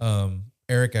one-liners. Yes.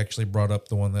 Eric actually brought up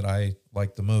the one that I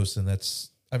like the most, and that's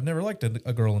I've never liked a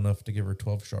girl enough to give her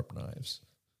 12 sharp knives.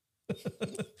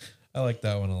 I like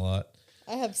that one a lot.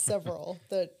 I have several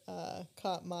that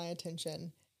caught my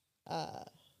attention.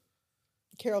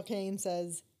 Carol Kane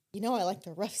says, "You know I like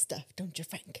the rough stuff, don't you,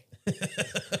 Frank?"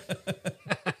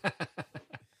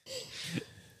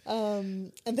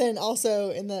 And then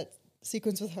also in that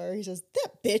sequence with her, he says,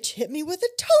 "That bitch hit me with a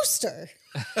toaster."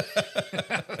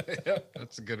 Yep,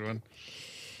 that's a good one.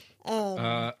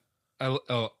 I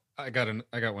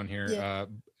got one here. Yeah.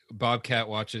 Bobcat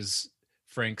watches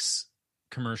Frank's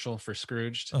commercial for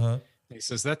Scrooged. Uh-huh. He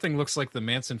says that thing looks like the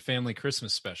Manson family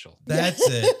Christmas special. That's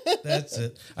it. That's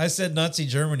it. I said Nazi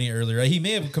Germany earlier. He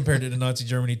may have compared it to Nazi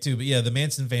Germany too, but yeah, the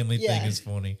Manson family thing is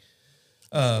funny.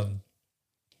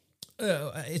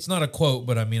 It's not a quote,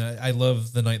 but I mean, I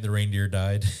love the night the reindeer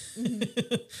died.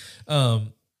 Mm-hmm.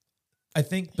 I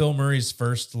think Bill Murray's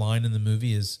first line in the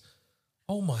movie is,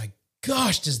 "Oh my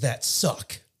gosh, does that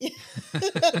suck?" He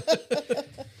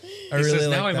says,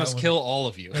 "Now I must kill all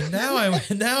of you." And now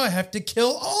I have to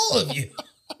kill all of you.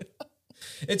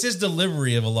 It's his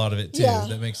delivery of a lot of it too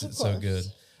that makes it so good.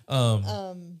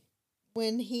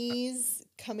 When he's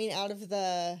coming out of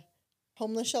the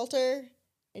homeless shelter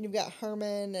and you've got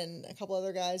Herman and a couple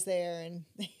other guys there, and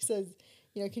he says,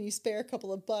 "You know, can you spare a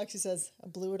couple of bucks?" He says, "I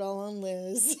blew it all on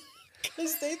Liz,"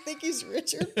 because they think he's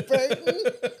Richard Burton.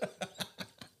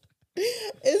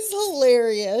 It's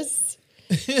hilarious.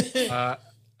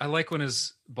 I like when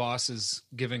his boss is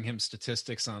giving him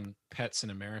statistics on pets in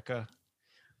America.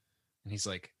 And he's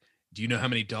like, "Do you know how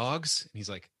many dogs?" And he's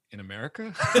like, "In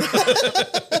America?"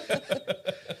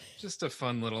 Just a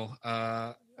fun little,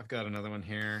 I've got another one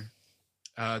here.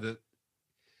 The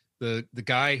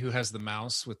guy who has the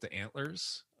mouse with the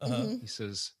antlers, he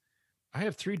says, "I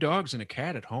have 3 dogs and a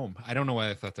cat at home." I don't know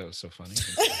why I thought that was so funny.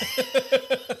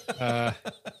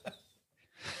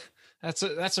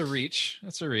 That's a reach.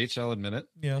 That's a reach. I'll admit it.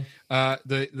 Yeah.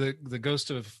 The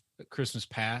Ghost of Christmas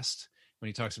Past, when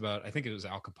he talks about, I think it was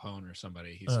Al Capone or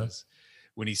somebody. He says,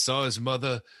 when he saw his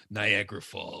mother, Niagara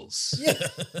Falls.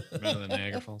 Remember the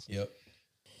Niagara Falls? Yep.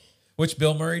 Which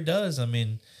Bill Murray does. I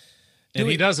mean, and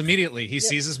he does immediately. He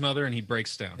sees his mother and he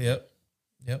breaks down. Yep.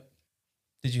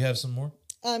 Did you have some more?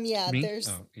 Yeah. Me?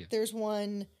 There's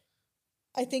one.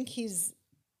 I think he's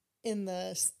in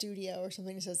the studio or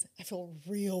something. He says, "I feel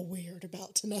real weird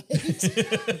about tonight."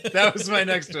 That was my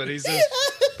next one. He says,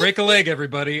 "Break a leg,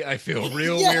 everybody. I feel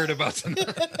real weird about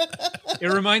tonight." It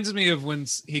reminds me of when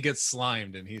he gets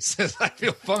slimed and he says, "I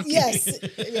feel funky." Yes.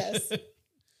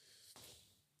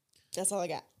 That's all I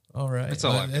got. All right. That's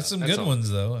all I've got. That's some That's good all.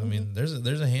 ones though. I mean, there's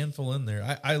a handful in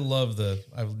there. I love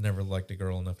I've never liked a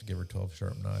girl enough to give her 12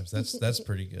 sharp knives. That's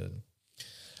pretty good.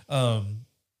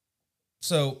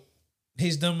 So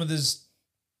he's done with his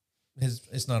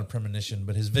it's not a premonition,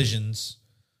 but his visions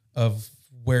of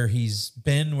where he's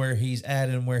been, where he's at,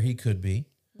 and where he could be.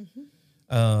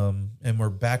 And we're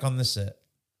back on the set.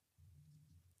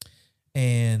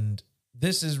 And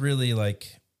this is really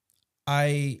like,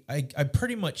 I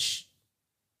pretty much.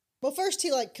 Well, first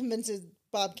he like convinces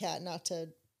Bobcat not to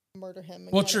murder him.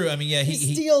 Well, true. I mean, yeah, he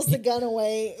steals the gun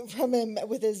away from him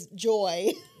with his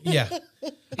joy. Yeah,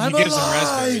 I'm gives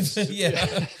alive! Him raspberries.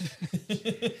 Yeah.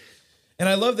 And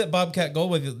I love that Bobcat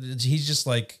Goldthwait, he's just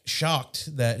like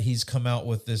shocked that he's come out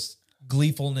with this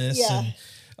gleefulness. Yeah.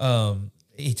 And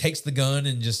he takes the gun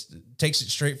and just takes it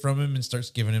straight from him and starts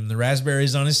giving him the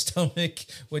raspberries on his stomach,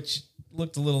 which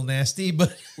looked a little nasty,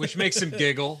 but which makes him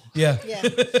giggle. Yeah. Yeah.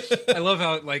 I love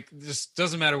how it like just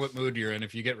doesn't matter what mood you're in.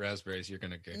 If you get raspberries, you're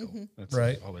going to giggle. Mm-hmm. That's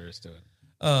right. all there is to it.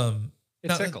 It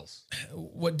now, tickles.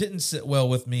 What didn't sit well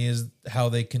with me is how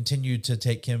they continued to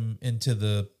take him into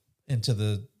the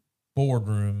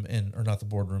boardroom or not the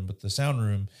boardroom, but the sound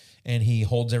room. And he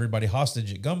holds everybody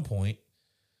hostage at gunpoint.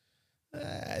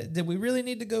 Did we really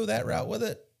need to go that route with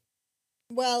it?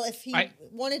 Well, if he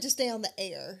wanted to stay on the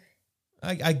air.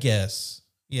 I guess.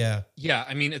 Yeah. Yeah.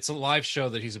 I mean, it's a live show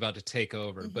that he's about to take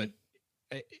over, but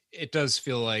it does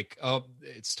feel like, oh,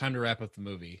 it's time to wrap up the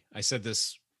movie. I said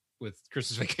this with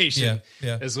Christmas Vacation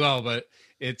as well, but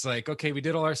it's like, okay, we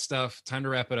did all our stuff. Time to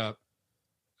wrap it up.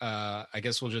 I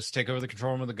guess we'll just take over the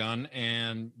control room with the gun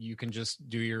and you can just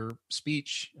do your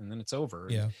speech and then it's over.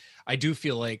 Yeah. And I do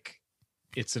feel like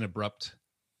it's an abrupt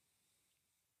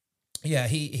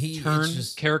he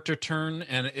character turn,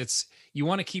 and it's you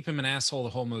want to keep him an asshole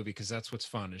the whole movie because that's what's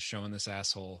fun is showing this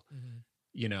asshole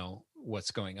you know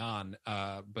what's going on,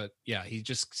 but yeah, he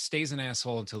just stays an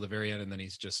asshole until the very end and then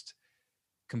he's just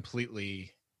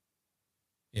completely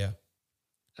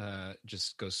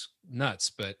just goes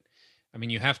nuts. But I mean,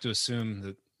 you have to assume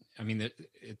that, I mean, that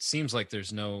it seems like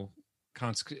there's no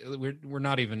we're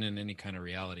not even in any kind of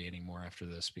reality anymore after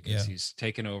this because he's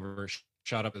taken over,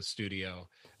 shot up the studio.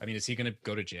 I mean, is he going to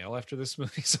go to jail after this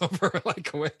movie's over?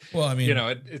 Like, well, I mean, you know,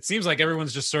 it seems like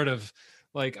everyone's just sort of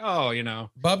like, oh, you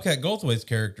know, Bobcat Goldthwait's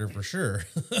character for sure.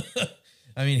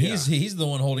 I mean, he's the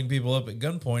one holding people up at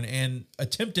gunpoint and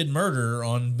attempted murder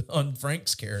on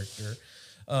Frank's character.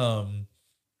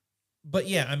 But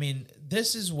yeah, I mean,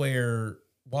 this is where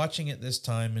watching it this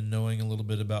time and knowing a little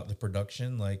bit about the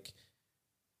production, like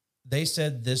they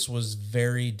said this was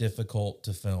very difficult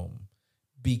to film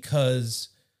because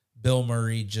Bill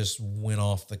Murray just went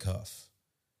off the cuff.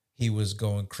 He was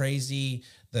going crazy.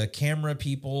 The camera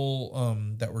people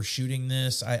that were shooting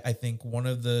this, I think one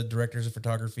of the directors of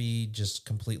photography just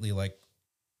completely like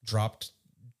dropped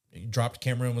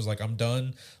camera and was like, I'm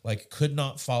done. Like could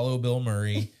not follow Bill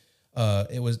Murray.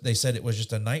 They said it was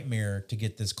just a nightmare to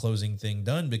get this closing thing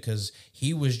done because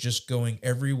he was just going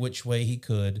every which way he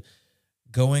could,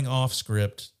 going off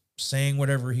script, saying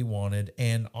whatever he wanted.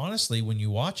 And honestly, when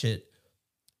you watch it,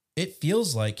 it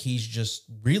feels like he's just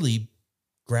really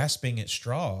grasping at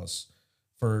straws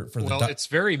for it's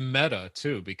very meta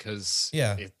too, because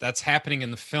that's happening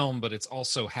in the film, but it's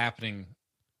also happening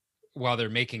while they're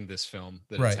making this film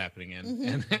that it's happening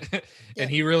in. And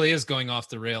he really is going off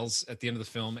the rails at the end of the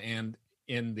film and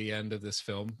in the end of this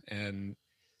film. And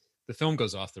the film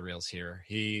goes off the rails here.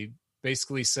 He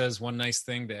basically says one nice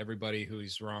thing to everybody who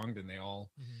he's wronged and they all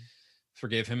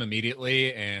forgive him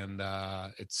immediately. And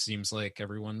it seems like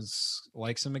everyone's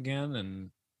likes him again and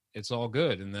it's all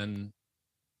good. And then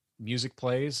music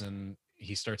plays and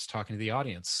he starts talking to the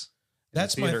audience.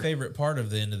 That's my favorite part of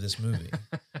the end of this movie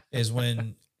is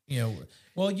when,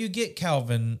 you get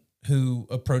Calvin who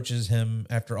approaches him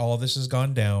after all of this has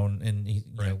gone down and he,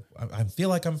 I feel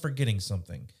like I'm forgetting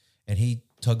something. And he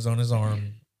tugs on his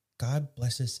arm. God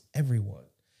blesses everyone.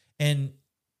 And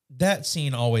that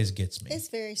scene always gets me. It's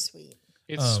very sweet.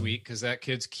 It's sweet because that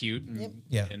kid's cute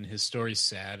and his story's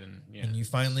sad. And you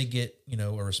finally get,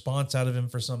 a response out of him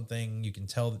for something. You can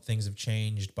tell that things have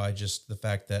changed by just the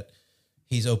fact that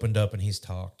he's opened up and he's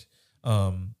talked.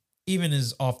 Even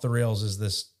as off the rails as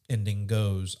this ending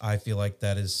goes, I feel like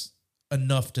that is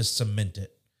enough to cement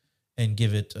it and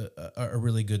give it a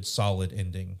really good, solid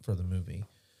ending for the movie.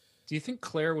 Do you think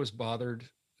Claire was bothered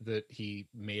that he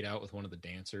made out with one of the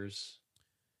dancers?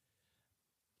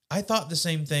 I thought the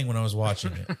same thing when I was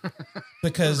watching it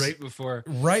because right before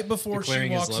she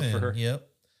walks in. For her. Yep.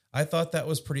 I thought that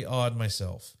was pretty odd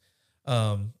myself.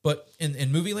 But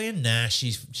in movie land, nah,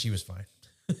 she was fine.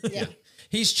 Yeah.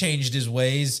 He's changed his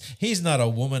ways. He's not a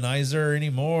womanizer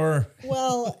anymore.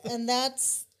 Well, and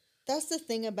that's the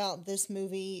thing about this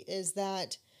movie is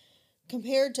that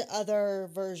compared to other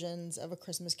versions of A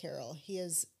Christmas Carol, he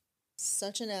is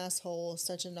such an asshole,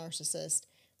 such a narcissist.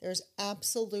 There's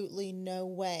absolutely no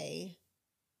way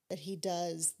that he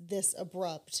does this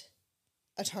abrupt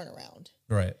a turnaround.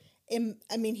 Right.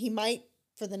 I mean, he might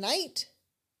for the night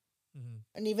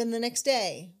and even the next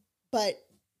day, but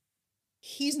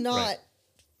he's not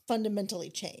fundamentally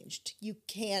changed. You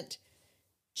can't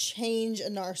change a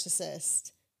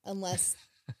narcissist unless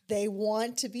they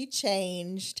want to be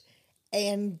changed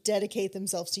and dedicate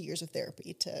themselves to years of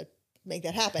therapy to make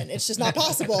that happen. It's just not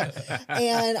possible.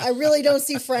 And I really don't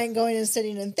see Frank going and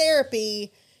sitting in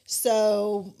therapy.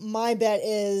 So my bet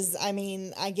is, I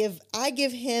mean, I give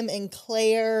him and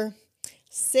Claire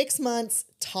 6 months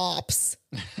tops.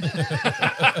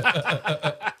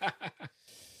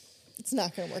 It's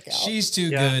not going to work out. She's too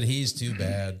good. He's too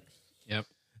bad. Yep.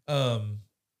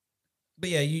 But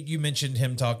yeah, you mentioned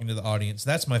him talking to the audience.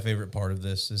 That's my favorite part of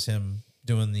this is him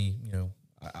doing the,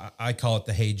 I call it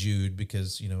the Hey Jude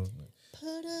because,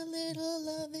 put a little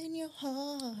love in your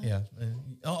heart. Yeah.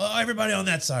 Everybody on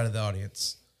that side of the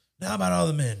audience. How about all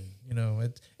the men?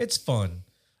 It's fun.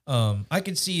 I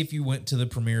could see if you went to the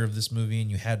premiere of this movie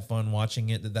and you had fun watching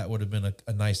it, that would have been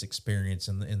a nice experience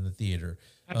in the theater.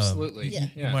 Absolutely.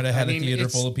 You might have had a theater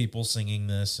full of people singing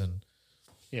this and.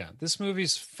 Yeah, this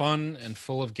movie's fun and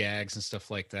full of gags and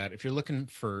stuff like that. If you're looking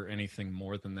for anything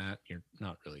more than that, you're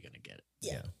not really going to get it.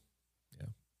 Yeah.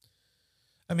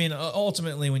 I mean,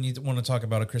 ultimately, when you want to talk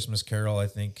about A Christmas Carol, I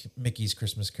think Mickey's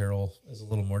Christmas Carol is a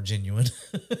little more genuine.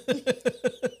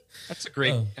 That's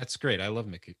great. I love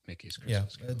Mickey's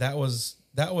Christmas Carol. That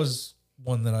was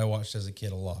one that I watched as a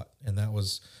kid a lot, and that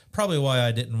was probably why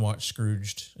I didn't watch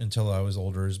Scrooged until I was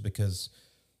older, is because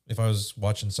if I was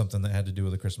watching something that had to do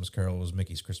with A Christmas Carol, it was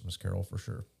Mickey's Christmas Carol for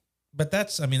sure. But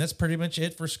that's pretty much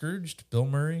it for Scrooged. Bill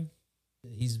Murray,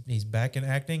 he's back in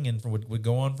acting and would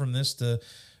go on from this to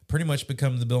pretty much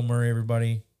become the Bill Murray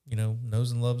everybody,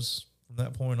 knows and loves from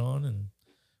that point on. And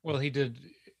well, he did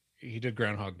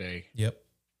Groundhog Day. Yep.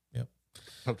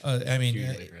 A few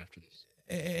years later after this.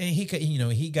 And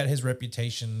he got his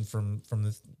reputation from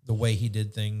the way he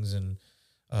did things, and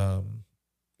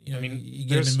you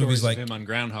get him in movies like him on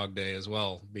Groundhog Day as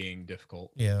well being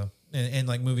difficult. Yeah, and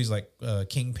like movies like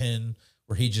Kingpin,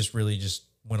 where he just really just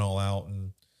went all out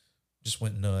and just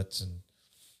went nuts, and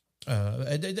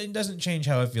it doesn't change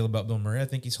how I feel about Bill Murray. I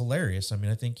think he's hilarious. I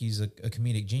mean, I think he's a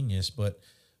comedic genius, but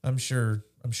I'm sure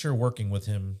working with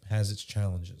him has its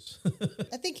challenges.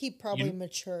 I think he probably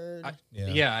matured.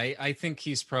 I think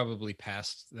he's probably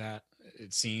past that,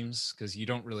 it seems, because you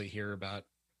don't really hear about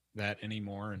that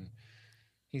anymore, and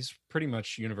he's pretty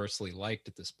much universally liked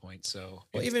at this point. So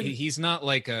he's not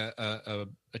like a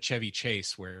Chevy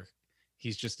Chase where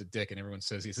he's just a dick and everyone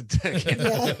says he's a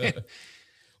dick.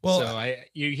 Well, so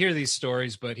you hear these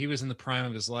stories, but he was in the prime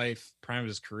of his life, prime of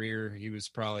his career. He was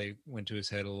probably went to his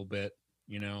head a little bit,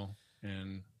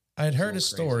 and I'd heard a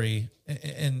story,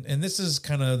 and this is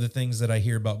kind of the things that I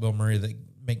hear about Bill Murray that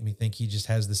make me think he just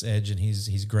has this edge and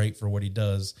he's great for what he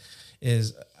does.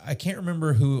 Is I can't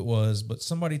remember who it was, but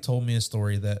somebody told me a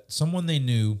story that someone they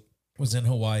knew was in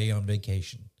Hawaii on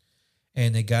vacation,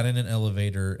 and they got in an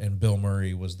elevator and Bill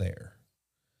Murray was there.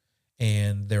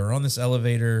 And they were on this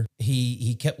elevator.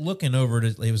 He kept looking over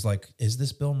to, he was like, is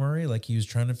this Bill Murray? Like he was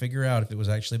trying to figure out if it was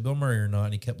actually Bill Murray or not.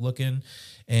 And he kept looking,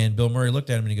 and Bill Murray looked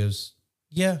at him and he goes,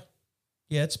 yeah,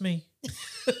 it's me.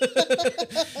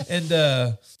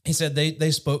 And he said they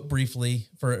spoke briefly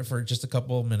for just a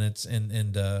couple of minutes.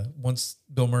 And once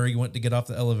Bill Murray went to get off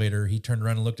the elevator, he turned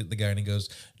around and looked at the guy and he goes,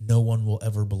 no one will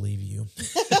ever believe you.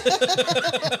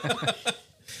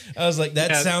 I was like,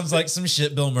 that sounds like some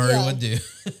shit Bill Murray would do.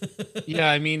 Yeah,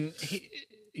 I mean,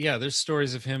 there's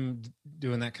stories of him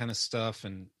doing that kind of stuff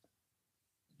and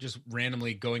just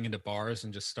randomly going into bars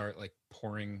and just start like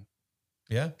pouring,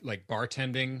 like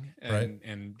bartending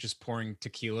and just pouring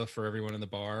tequila for everyone in the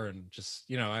bar, and just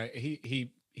he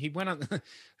went on a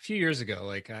few years ago,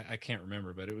 like I can't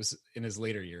remember, but it was in his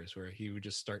later years where he would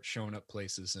just start showing up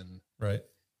places and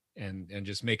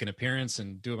just make an appearance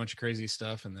and do a bunch of crazy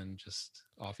stuff, and then just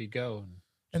off he'd go.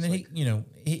 And then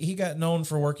he got known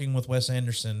for working with Wes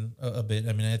Anderson a bit.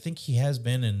 I mean, I think he has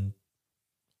been in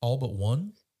all but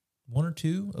one or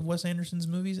two of Wes Anderson's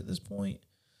movies at this point.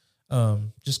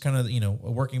 Just kind of,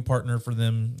 a working partner for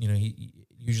them. He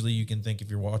usually, you can think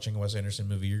if you're watching a Wes Anderson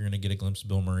movie, you're going to get a glimpse of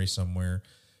Bill Murray somewhere.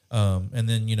 And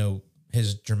then,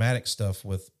 his dramatic stuff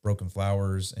with Broken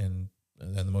Flowers and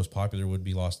the most popular would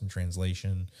be Lost in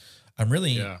Translation. I'm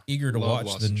really eager to watch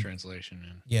Lost in Translation.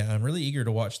 Man. Yeah, I'm really eager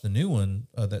to watch the new one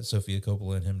that Sofia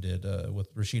Coppola and him did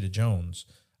with Rashida Jones.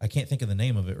 I can't think of the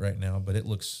name of it right now, but it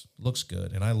looks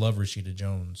good, and I love Rashida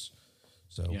Jones.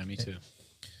 So yeah, me too.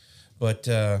 But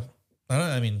I don't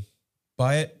know. I mean,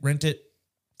 buy it, rent it,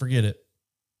 forget it.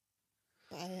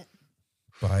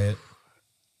 Buy it.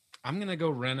 I'm gonna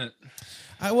go rent it.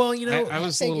 I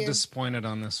was a little disappointed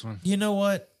on this one. You know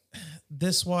what?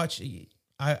 This watch,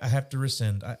 I have to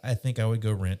rescind. I think I would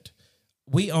go rent.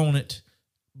 we own it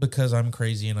because I'm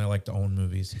crazy and I like to own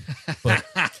movies. But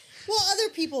Well, other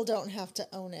people don't have to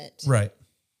own it. right.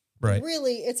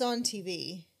 Really, it's on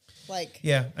TV. Like,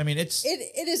 Yeah, I mean, it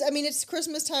is. I mean, it's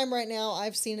Christmas time right now.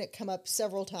 I've seen it come up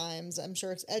several times. I'm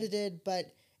sure it's edited, but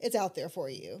it's out there for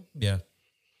you. Yeah.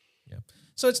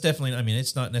 So it's definitely, I mean,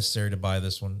 it's not necessary to buy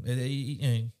this one.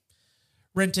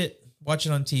 Rent it, watch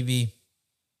it on TV.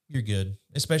 You're good,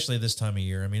 especially this time of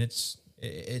year. I mean, it's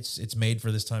made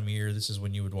for this time of year. This is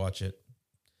when you would watch it.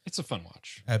 It's a fun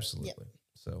watch. Absolutely. Yep.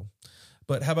 So,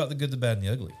 but how about the good, the bad, and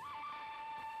the ugly?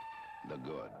 The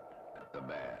good, the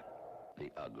bad,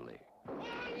 the ugly.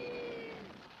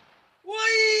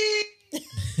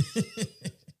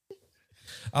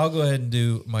 I'll go ahead and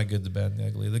do my good, the bad, and the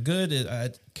ugly. The good is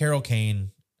Carol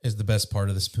Kane is the best part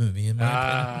of this movie. In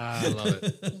my opinion. I love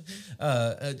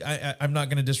it. I'm not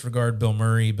going to disregard Bill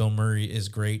Murray. Bill Murray is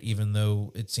great, even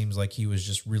though it seems like he was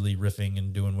just really riffing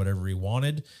and doing whatever he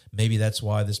wanted. Maybe that's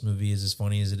why this movie is as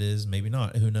funny as it is. Maybe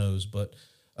not. Who knows? But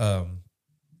Bill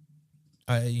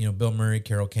Murray,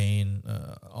 Carol Kane,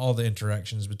 all the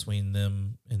interactions between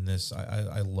them in this,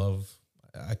 I love.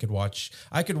 I could watch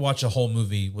a whole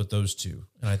movie with those two,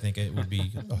 and I think it would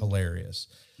be hilarious.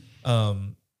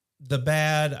 The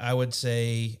bad, I would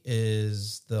say,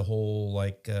 is the whole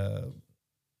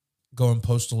going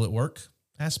postal at work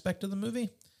aspect of the movie.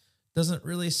 Doesn't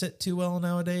really sit too well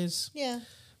nowadays. Yeah.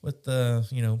 With the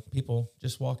people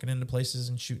just walking into places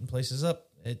and shooting places up,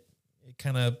 it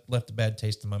kind of left a bad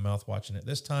taste in my mouth watching it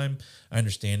this time. I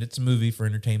understand it's a movie for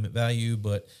entertainment value,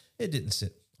 but it didn't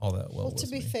sit all that well. Well, to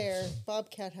with be me. fair,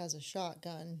 Bobcat has a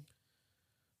shotgun.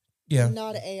 Yeah.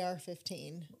 Not an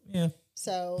AR-15. Yeah.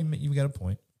 So you got a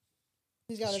point.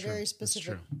 he's got That's a very true.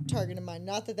 specific target in mind.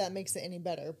 Not that makes it any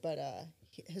better, but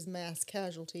his mass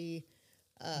casualty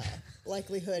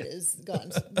likelihood has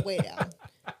gotten way down.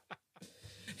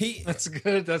 That's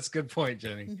good. That's a good point,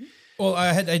 Jenny. Mm-hmm. Well,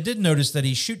 I did notice that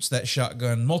he shoots that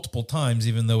shotgun multiple times,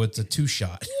 even though it's a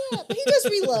 2-shot. Yeah, but he does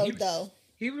reload though.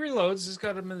 He reloads. He's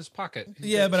got him in his pocket.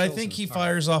 Yeah, but I think he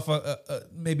fires off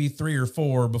maybe 3 or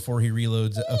 4 before he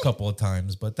reloads a couple of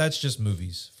times. But that's just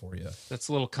movies for you. That's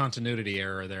a little continuity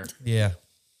error there. Yeah.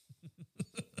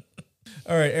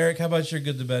 All right, Eric. How about your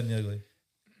good, the bad, and the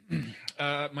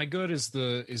ugly? My good is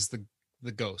the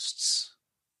ghosts.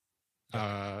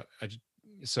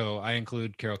 So I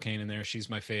include Carol Kane in there. She's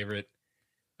my favorite.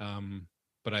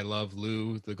 But I love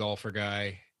Lou, the golfer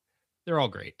guy. They're all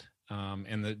great.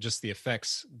 And the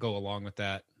effects go along with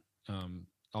that.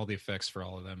 All the effects for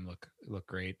all of them look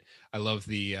great. I love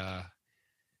the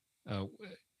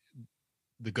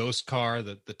ghost car,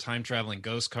 the time traveling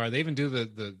ghost car. They even do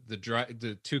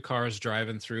the 2 cars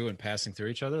driving through and passing through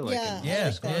each other.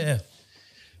 Yeah.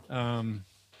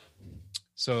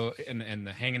 So and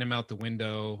the hanging him out the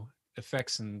window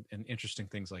effects and interesting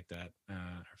things like that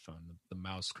are fun. The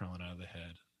mouse crawling out of the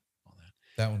head, all that.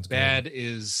 That one's bad. good.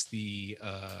 Is the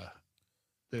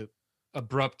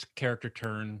abrupt character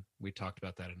turn. We talked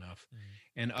about that enough.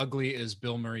 And ugly is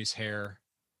Bill Murray's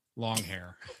long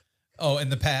hair. Oh, in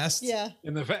the past? Yeah.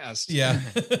 In the past. Yeah.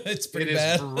 It's pretty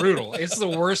bad. It is brutal. It's the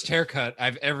worst haircut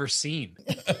I've ever seen.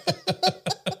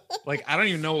 I don't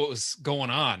even know what was going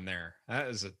on there. That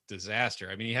is a disaster.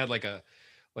 I mean, he had like a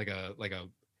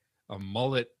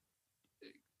mullet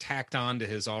tacked on to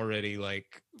his already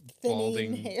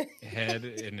balding head,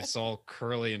 and it's all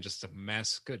curly and just a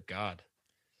mess. Good God.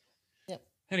 Yep.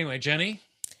 Anyway, Jenny.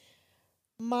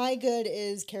 My good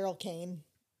is Carol Kane.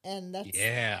 And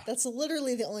that's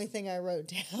literally the only thing I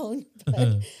wrote down.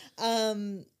 But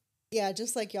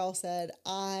just like y'all said,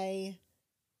 I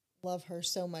love her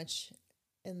so much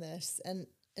in this and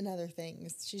in other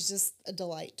things. She's just a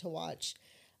delight to watch.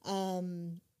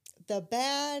 The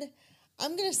bad,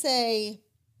 I'm going to say,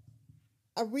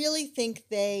 I really think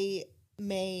they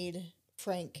made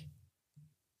Frank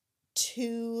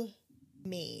too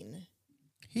mean.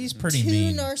 He's pretty too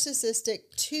mean. Narcissistic,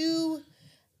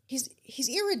 he's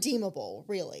irredeemable,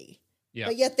 really. Yeah.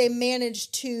 But yet they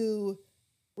managed to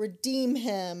redeem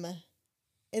him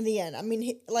in the end. I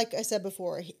mean, like I said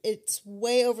before, it's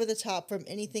way over the top from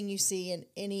anything you see in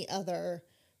any other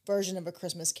version of A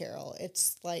Christmas Carol.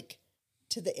 It's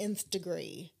to the nth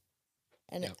degree.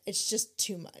 And it's just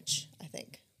too much, I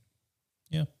think.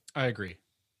 Yeah. I agree.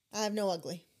 I have no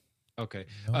ugly. Okay.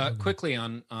 Quickly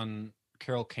on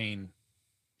Carol Kane.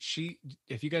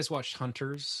 If you guys watched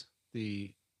Hunters,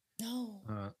 the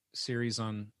series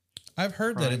on I've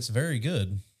heard Prime, that it's very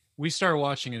good. We started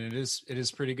watching it. It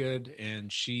is pretty good. And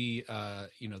she,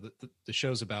 the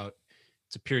show's about,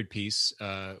 it's a period piece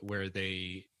where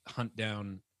they hunt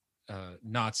down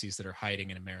Nazis that are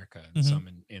hiding in America and some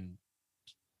in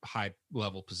high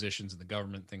level positions in the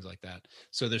government, things like that.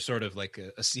 So there's sort of like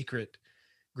a secret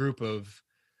group of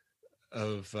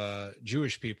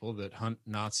Jewish people that hunt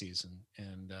Nazis,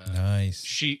 and nice.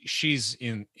 She's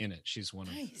in it. She's one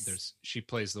Nice. of she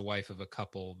plays the wife of a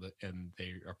couple and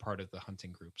they are part of the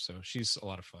hunting group. So she's a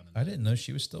lot of fun. I didn't know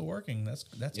she was still working. That's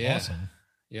awesome.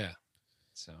 Yeah.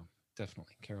 So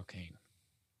definitely Carol Kane.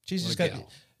 She's just got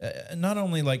not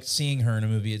only like seeing her in a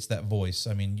movie, it's that voice.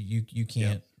 I mean, you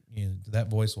can't, that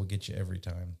voice will get you every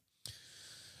time.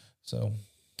 So,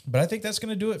 but I think that's going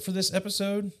to do it for this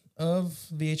episode of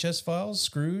VHS Files.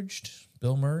 Scrooged,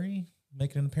 Bill Murray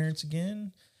making an appearance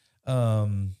again.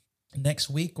 Next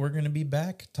week, we're going to be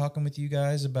back talking with you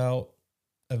guys about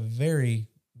a very,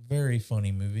 very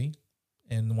funny movie,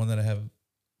 and one that I have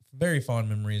very fond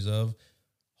memories of,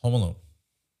 Home Alone.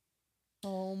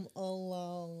 Home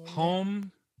Alone.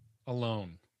 Home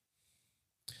Alone.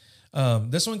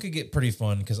 This one could get pretty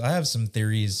fun because I have some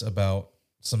theories about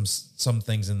some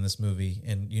things in this movie,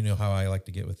 and you know how I like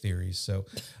to get with theories. So,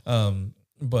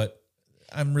 but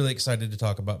I'm really excited to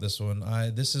talk about this one.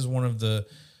 This is one of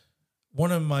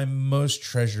my most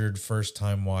treasured first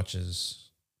time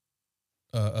watches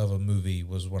of a movie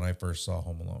was when I first saw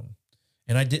Home Alone.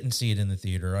 And I didn't see it in the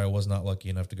theater. I was not lucky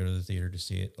enough to go to the theater to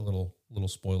see it. A little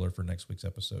spoiler for next week's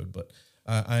episode, but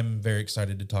I'm very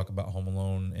excited to talk about Home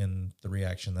Alone and the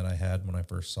reaction that I had when I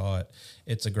first saw it.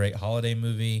 It's a great holiday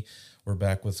movie. We're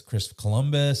back with Chris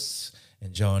Columbus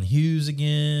and John Hughes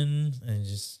again. And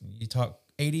just, you talk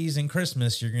 80s and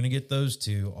Christmas, you're going to get those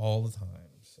two all the time.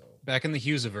 So back in the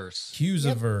Hughes-averse.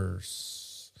 Hughes-averse.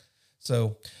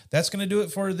 So that's going to do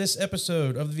it for this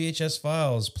episode of the VHS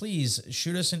Files. Please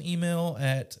shoot us an email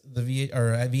at at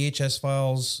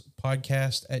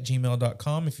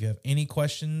VHSFilesPodcast@gmail.com if you have any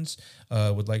questions,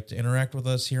 would like to interact with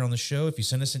us here on the show. If you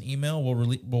send us an email,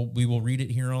 we will read it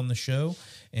here on the show,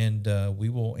 and we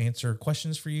will answer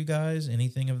questions for you guys,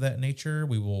 anything of that nature.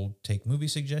 We will take movie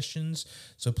suggestions.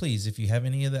 So please, if you have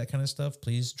any of that kind of stuff,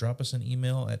 please drop us an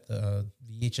email at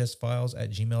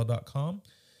VHSFiles@gmail.com.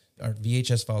 Our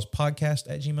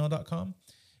VHSFilesPodcast@gmail.com,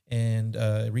 and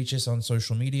reach us on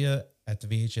social media at the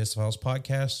VHS Files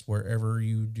Podcast. Wherever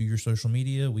you do your social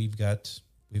media, we've got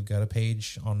a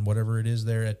page on whatever it is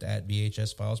there at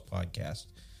VHS Files Podcast.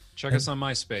 Check us on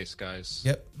MySpace, guys.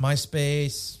 Yep,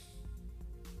 MySpace,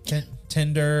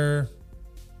 Tinder.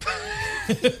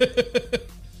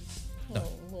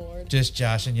 Oh Lord! Just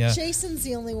joshing you. Jason's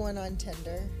the only one on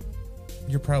Tinder.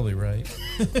 You're probably right.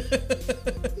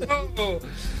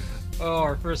 Oh,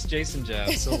 our first Jason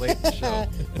jab. So late in the show.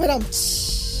 But all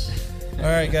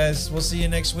right, guys. We'll see you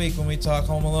next week when we talk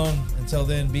Home Alone. Until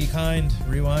then, be kind.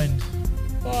 Rewind.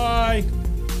 Bye.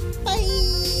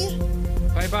 Bye.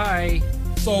 Bye-bye.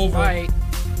 It's over. Bye.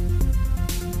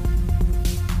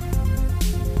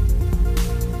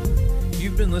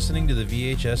 You've been listening to the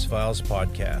VHS Files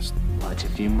Podcast. Watch a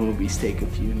few movies, take a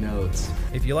few notes.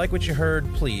 If you like what you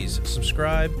heard, please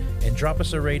subscribe and drop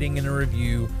us a rating and a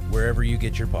review wherever you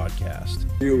get your podcast.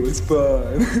 It was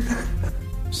fun.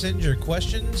 Send your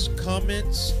questions,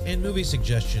 comments, and movie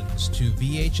suggestions to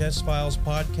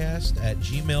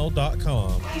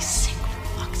VHSFilesPodcast@gmail.com. You sick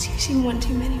fucks. You've seen one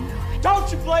too many movies.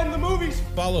 Don't you blame the movies!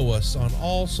 Follow us on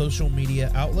all social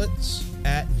media outlets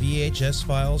at VHS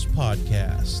Files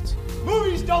Podcast.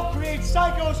 Movies don't create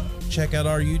psychos. Check out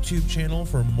our YouTube channel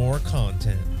for more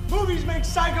content. Movies make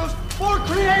psychos more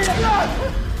creative.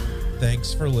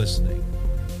 Thanks for listening.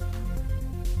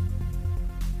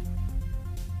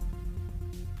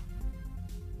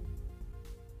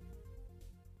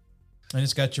 And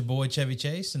it's got your boy Chevy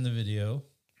Chase in the video.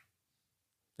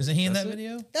 Isn't he in that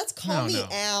video? That's Call Me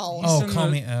Al. Oh, Call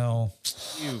Me Al.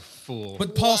 You fool.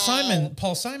 But Paul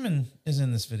Simon is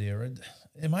in this video, right?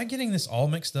 Am I getting this all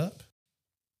mixed up?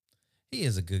 He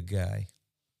is a good guy.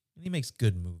 And he makes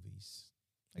good movies,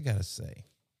 I gotta say.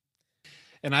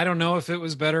 And I don't know if it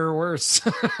was better or worse.